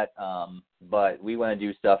hand at, but we want to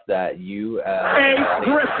do stuff that you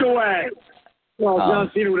away. Well, John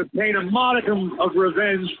Cena would obtain a modicum of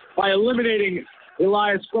revenge by eliminating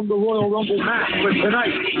Elias from the Royal Rumble match, but tonight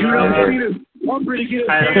Cena's hungry to get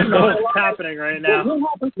I don't know what's happening right now.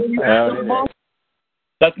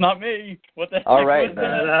 That's not me. What the heck? All right,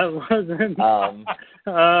 man. That wasn't.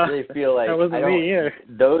 I really feel like that wasn't me either.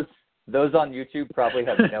 Those on YouTube probably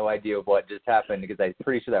have no idea what just happened, because I'm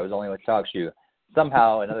pretty sure that was only with TalkShoe.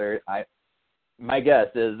 Somehow my guess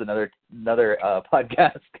is another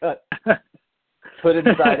podcast got put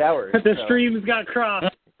inside ours. The streams got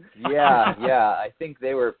crossed. Yeah. I think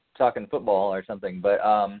they were talking football or something, but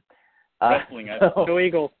wrestling. Go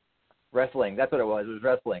Eagles. Wrestling. That's what it was. It was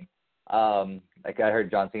wrestling. Like I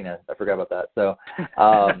heard John Cena. I forgot about that. So,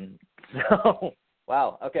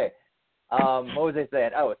 wow. Okay. What was I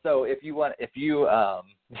saying? Oh, so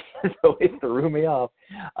so it threw me off.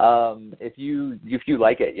 If you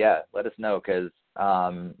like it, let us know, because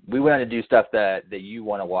we want to do stuff that you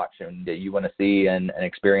want to watch and that you want to see and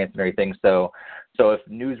experience and everything. So if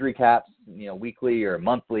news recaps, weekly or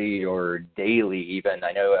monthly or daily even,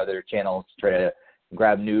 I know other channels try to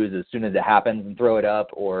grab news as soon as it happens and throw it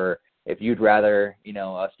up, or if you'd rather,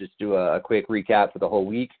 us just do a quick recap for the whole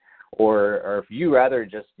week, or if you rather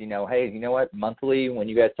just, hey, you know what, monthly, when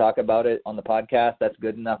you guys talk about it on the podcast, that's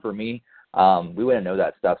good enough for me. We want to know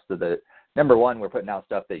that stuff, so that, number one, we're putting out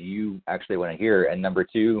stuff that you actually want to hear, and number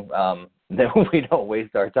two, that we don't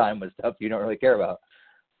waste our time with stuff you don't really care about.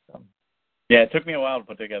 So. Yeah, it took me a while to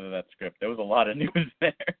put together that script. There was a lot of news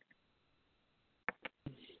there.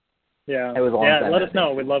 Yeah, it was a long time. Let us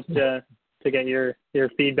know. We'd love to get your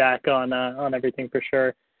feedback on everything for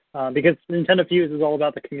sure. Because Nintendo Fuse is all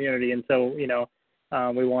about the community, and so we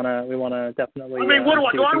wanna definitely. I mean,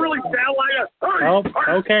 what do I really sound like? Oh,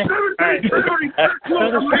 okay. All right. So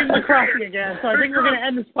the streams are crossing again. So I think we're gonna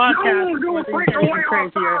end this podcast with things getting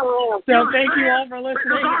crazier. So thank you all for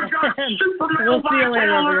listening, and we'll see you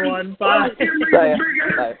later, everyone. Bye.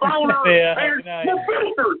 Yeah.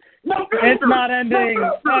 It's not ending.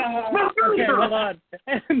 Okay, hold on.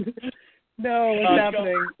 No, what's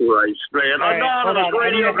happening? Christ, man. All right, hold on. I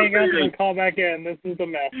need to hang up and call back in. This is a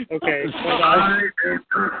mess. Okay, hold on. I'm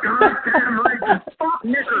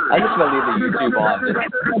just going to leave the YouTube on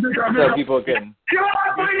so people can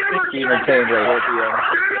be entertained right here at the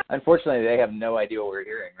end. Unfortunately, they have no idea what we're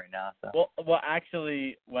hearing right now. So. Well,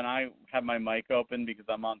 actually, when I have my mic open because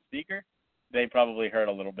I'm on speaker, they probably heard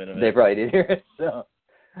a little bit of it. They probably did hear it. So.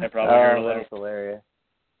 They probably heard a little. That's hilarious.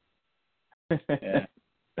 Yeah.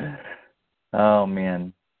 Oh,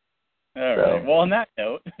 man. All right. Well, on that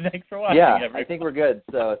note, thanks for watching. Yeah, everyone. I think we're good.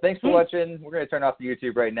 So thanks for watching. We're going to turn off the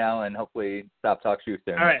YouTube right now and hopefully stop TalkShoe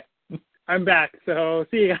soon. All right. I'm back. So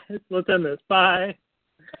see you guys. Let's end this. Bye.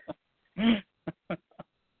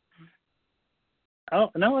 Oh,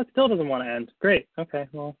 no, it still doesn't want to end. Great. Okay,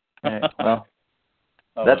 well. All right,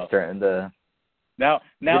 well, that's turned. The now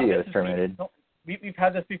video is terminated. We've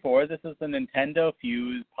had this before. This is the Nintendo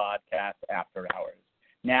Fuse podcast after hours.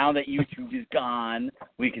 Now that YouTube is gone,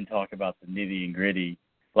 we can talk about the nitty and gritty.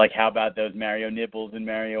 Like, how about those Mario nipples in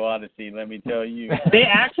Mario Odyssey? Let me tell you. They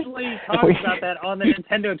actually talked about that on the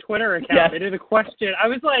Nintendo Twitter account. Yes. They did a question. I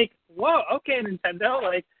was like, whoa, okay, Nintendo.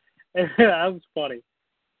 Like, that was funny.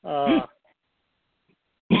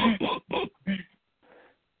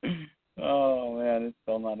 Oh man, it's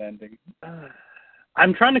still not ending.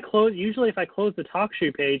 I'm trying to close. Usually, if I close the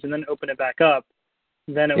TalkShoe page and then open it back up,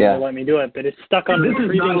 then it will let me do it. But it's stuck on the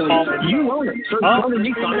previous call. You own it. So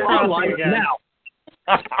now.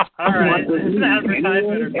 All right. This is an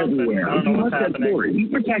advertisement or something. I don't know what's happening. He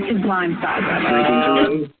protects his blind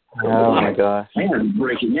side. Oh my gosh. And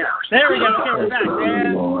breaking out. There we go. Okay, we're back.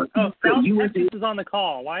 And, South Texas is on the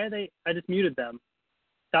call. Why are they? I just muted them.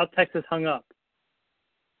 South Texas hung up.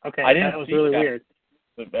 Okay, that was really weird.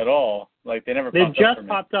 At all. Like, they never They popped up. just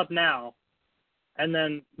popped up now. And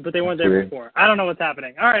then, but they weren't there before. I don't know what's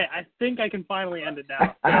happening. All right, I think I can finally end it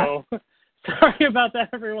now. So, sorry about that,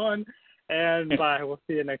 everyone. And bye. We'll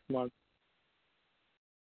see you next month.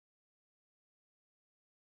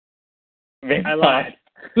 I lied.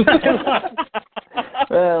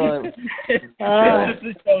 Well, it's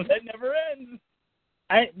a show that never ends.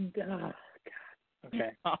 God.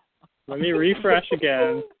 Okay. Let me refresh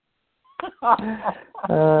again.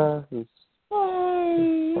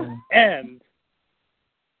 And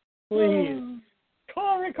please.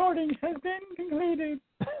 Call recording has been completed.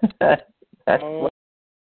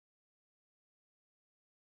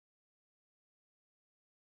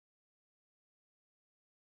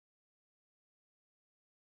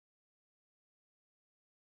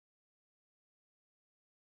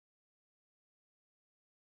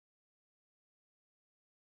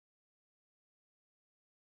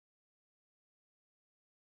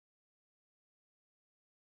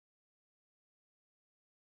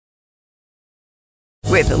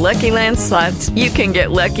 With the Lucky Land Slots, you can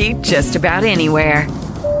get lucky just about anywhere.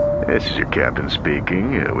 This is your captain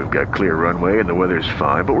speaking. We've got clear runway and the weather's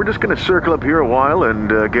fine, but we're just going to circle up here a while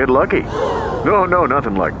and get lucky. No,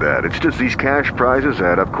 nothing like that. It's just these cash prizes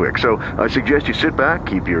add up quick. So I suggest you sit back,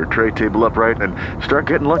 keep your tray table upright, and start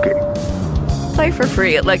getting lucky. Play for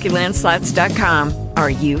free at LuckyLandSlots.com.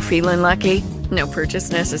 Are you feeling lucky? No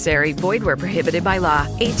purchase necessary. Void where prohibited by law.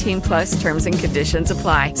 18+ terms and conditions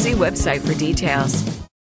apply. See website for details.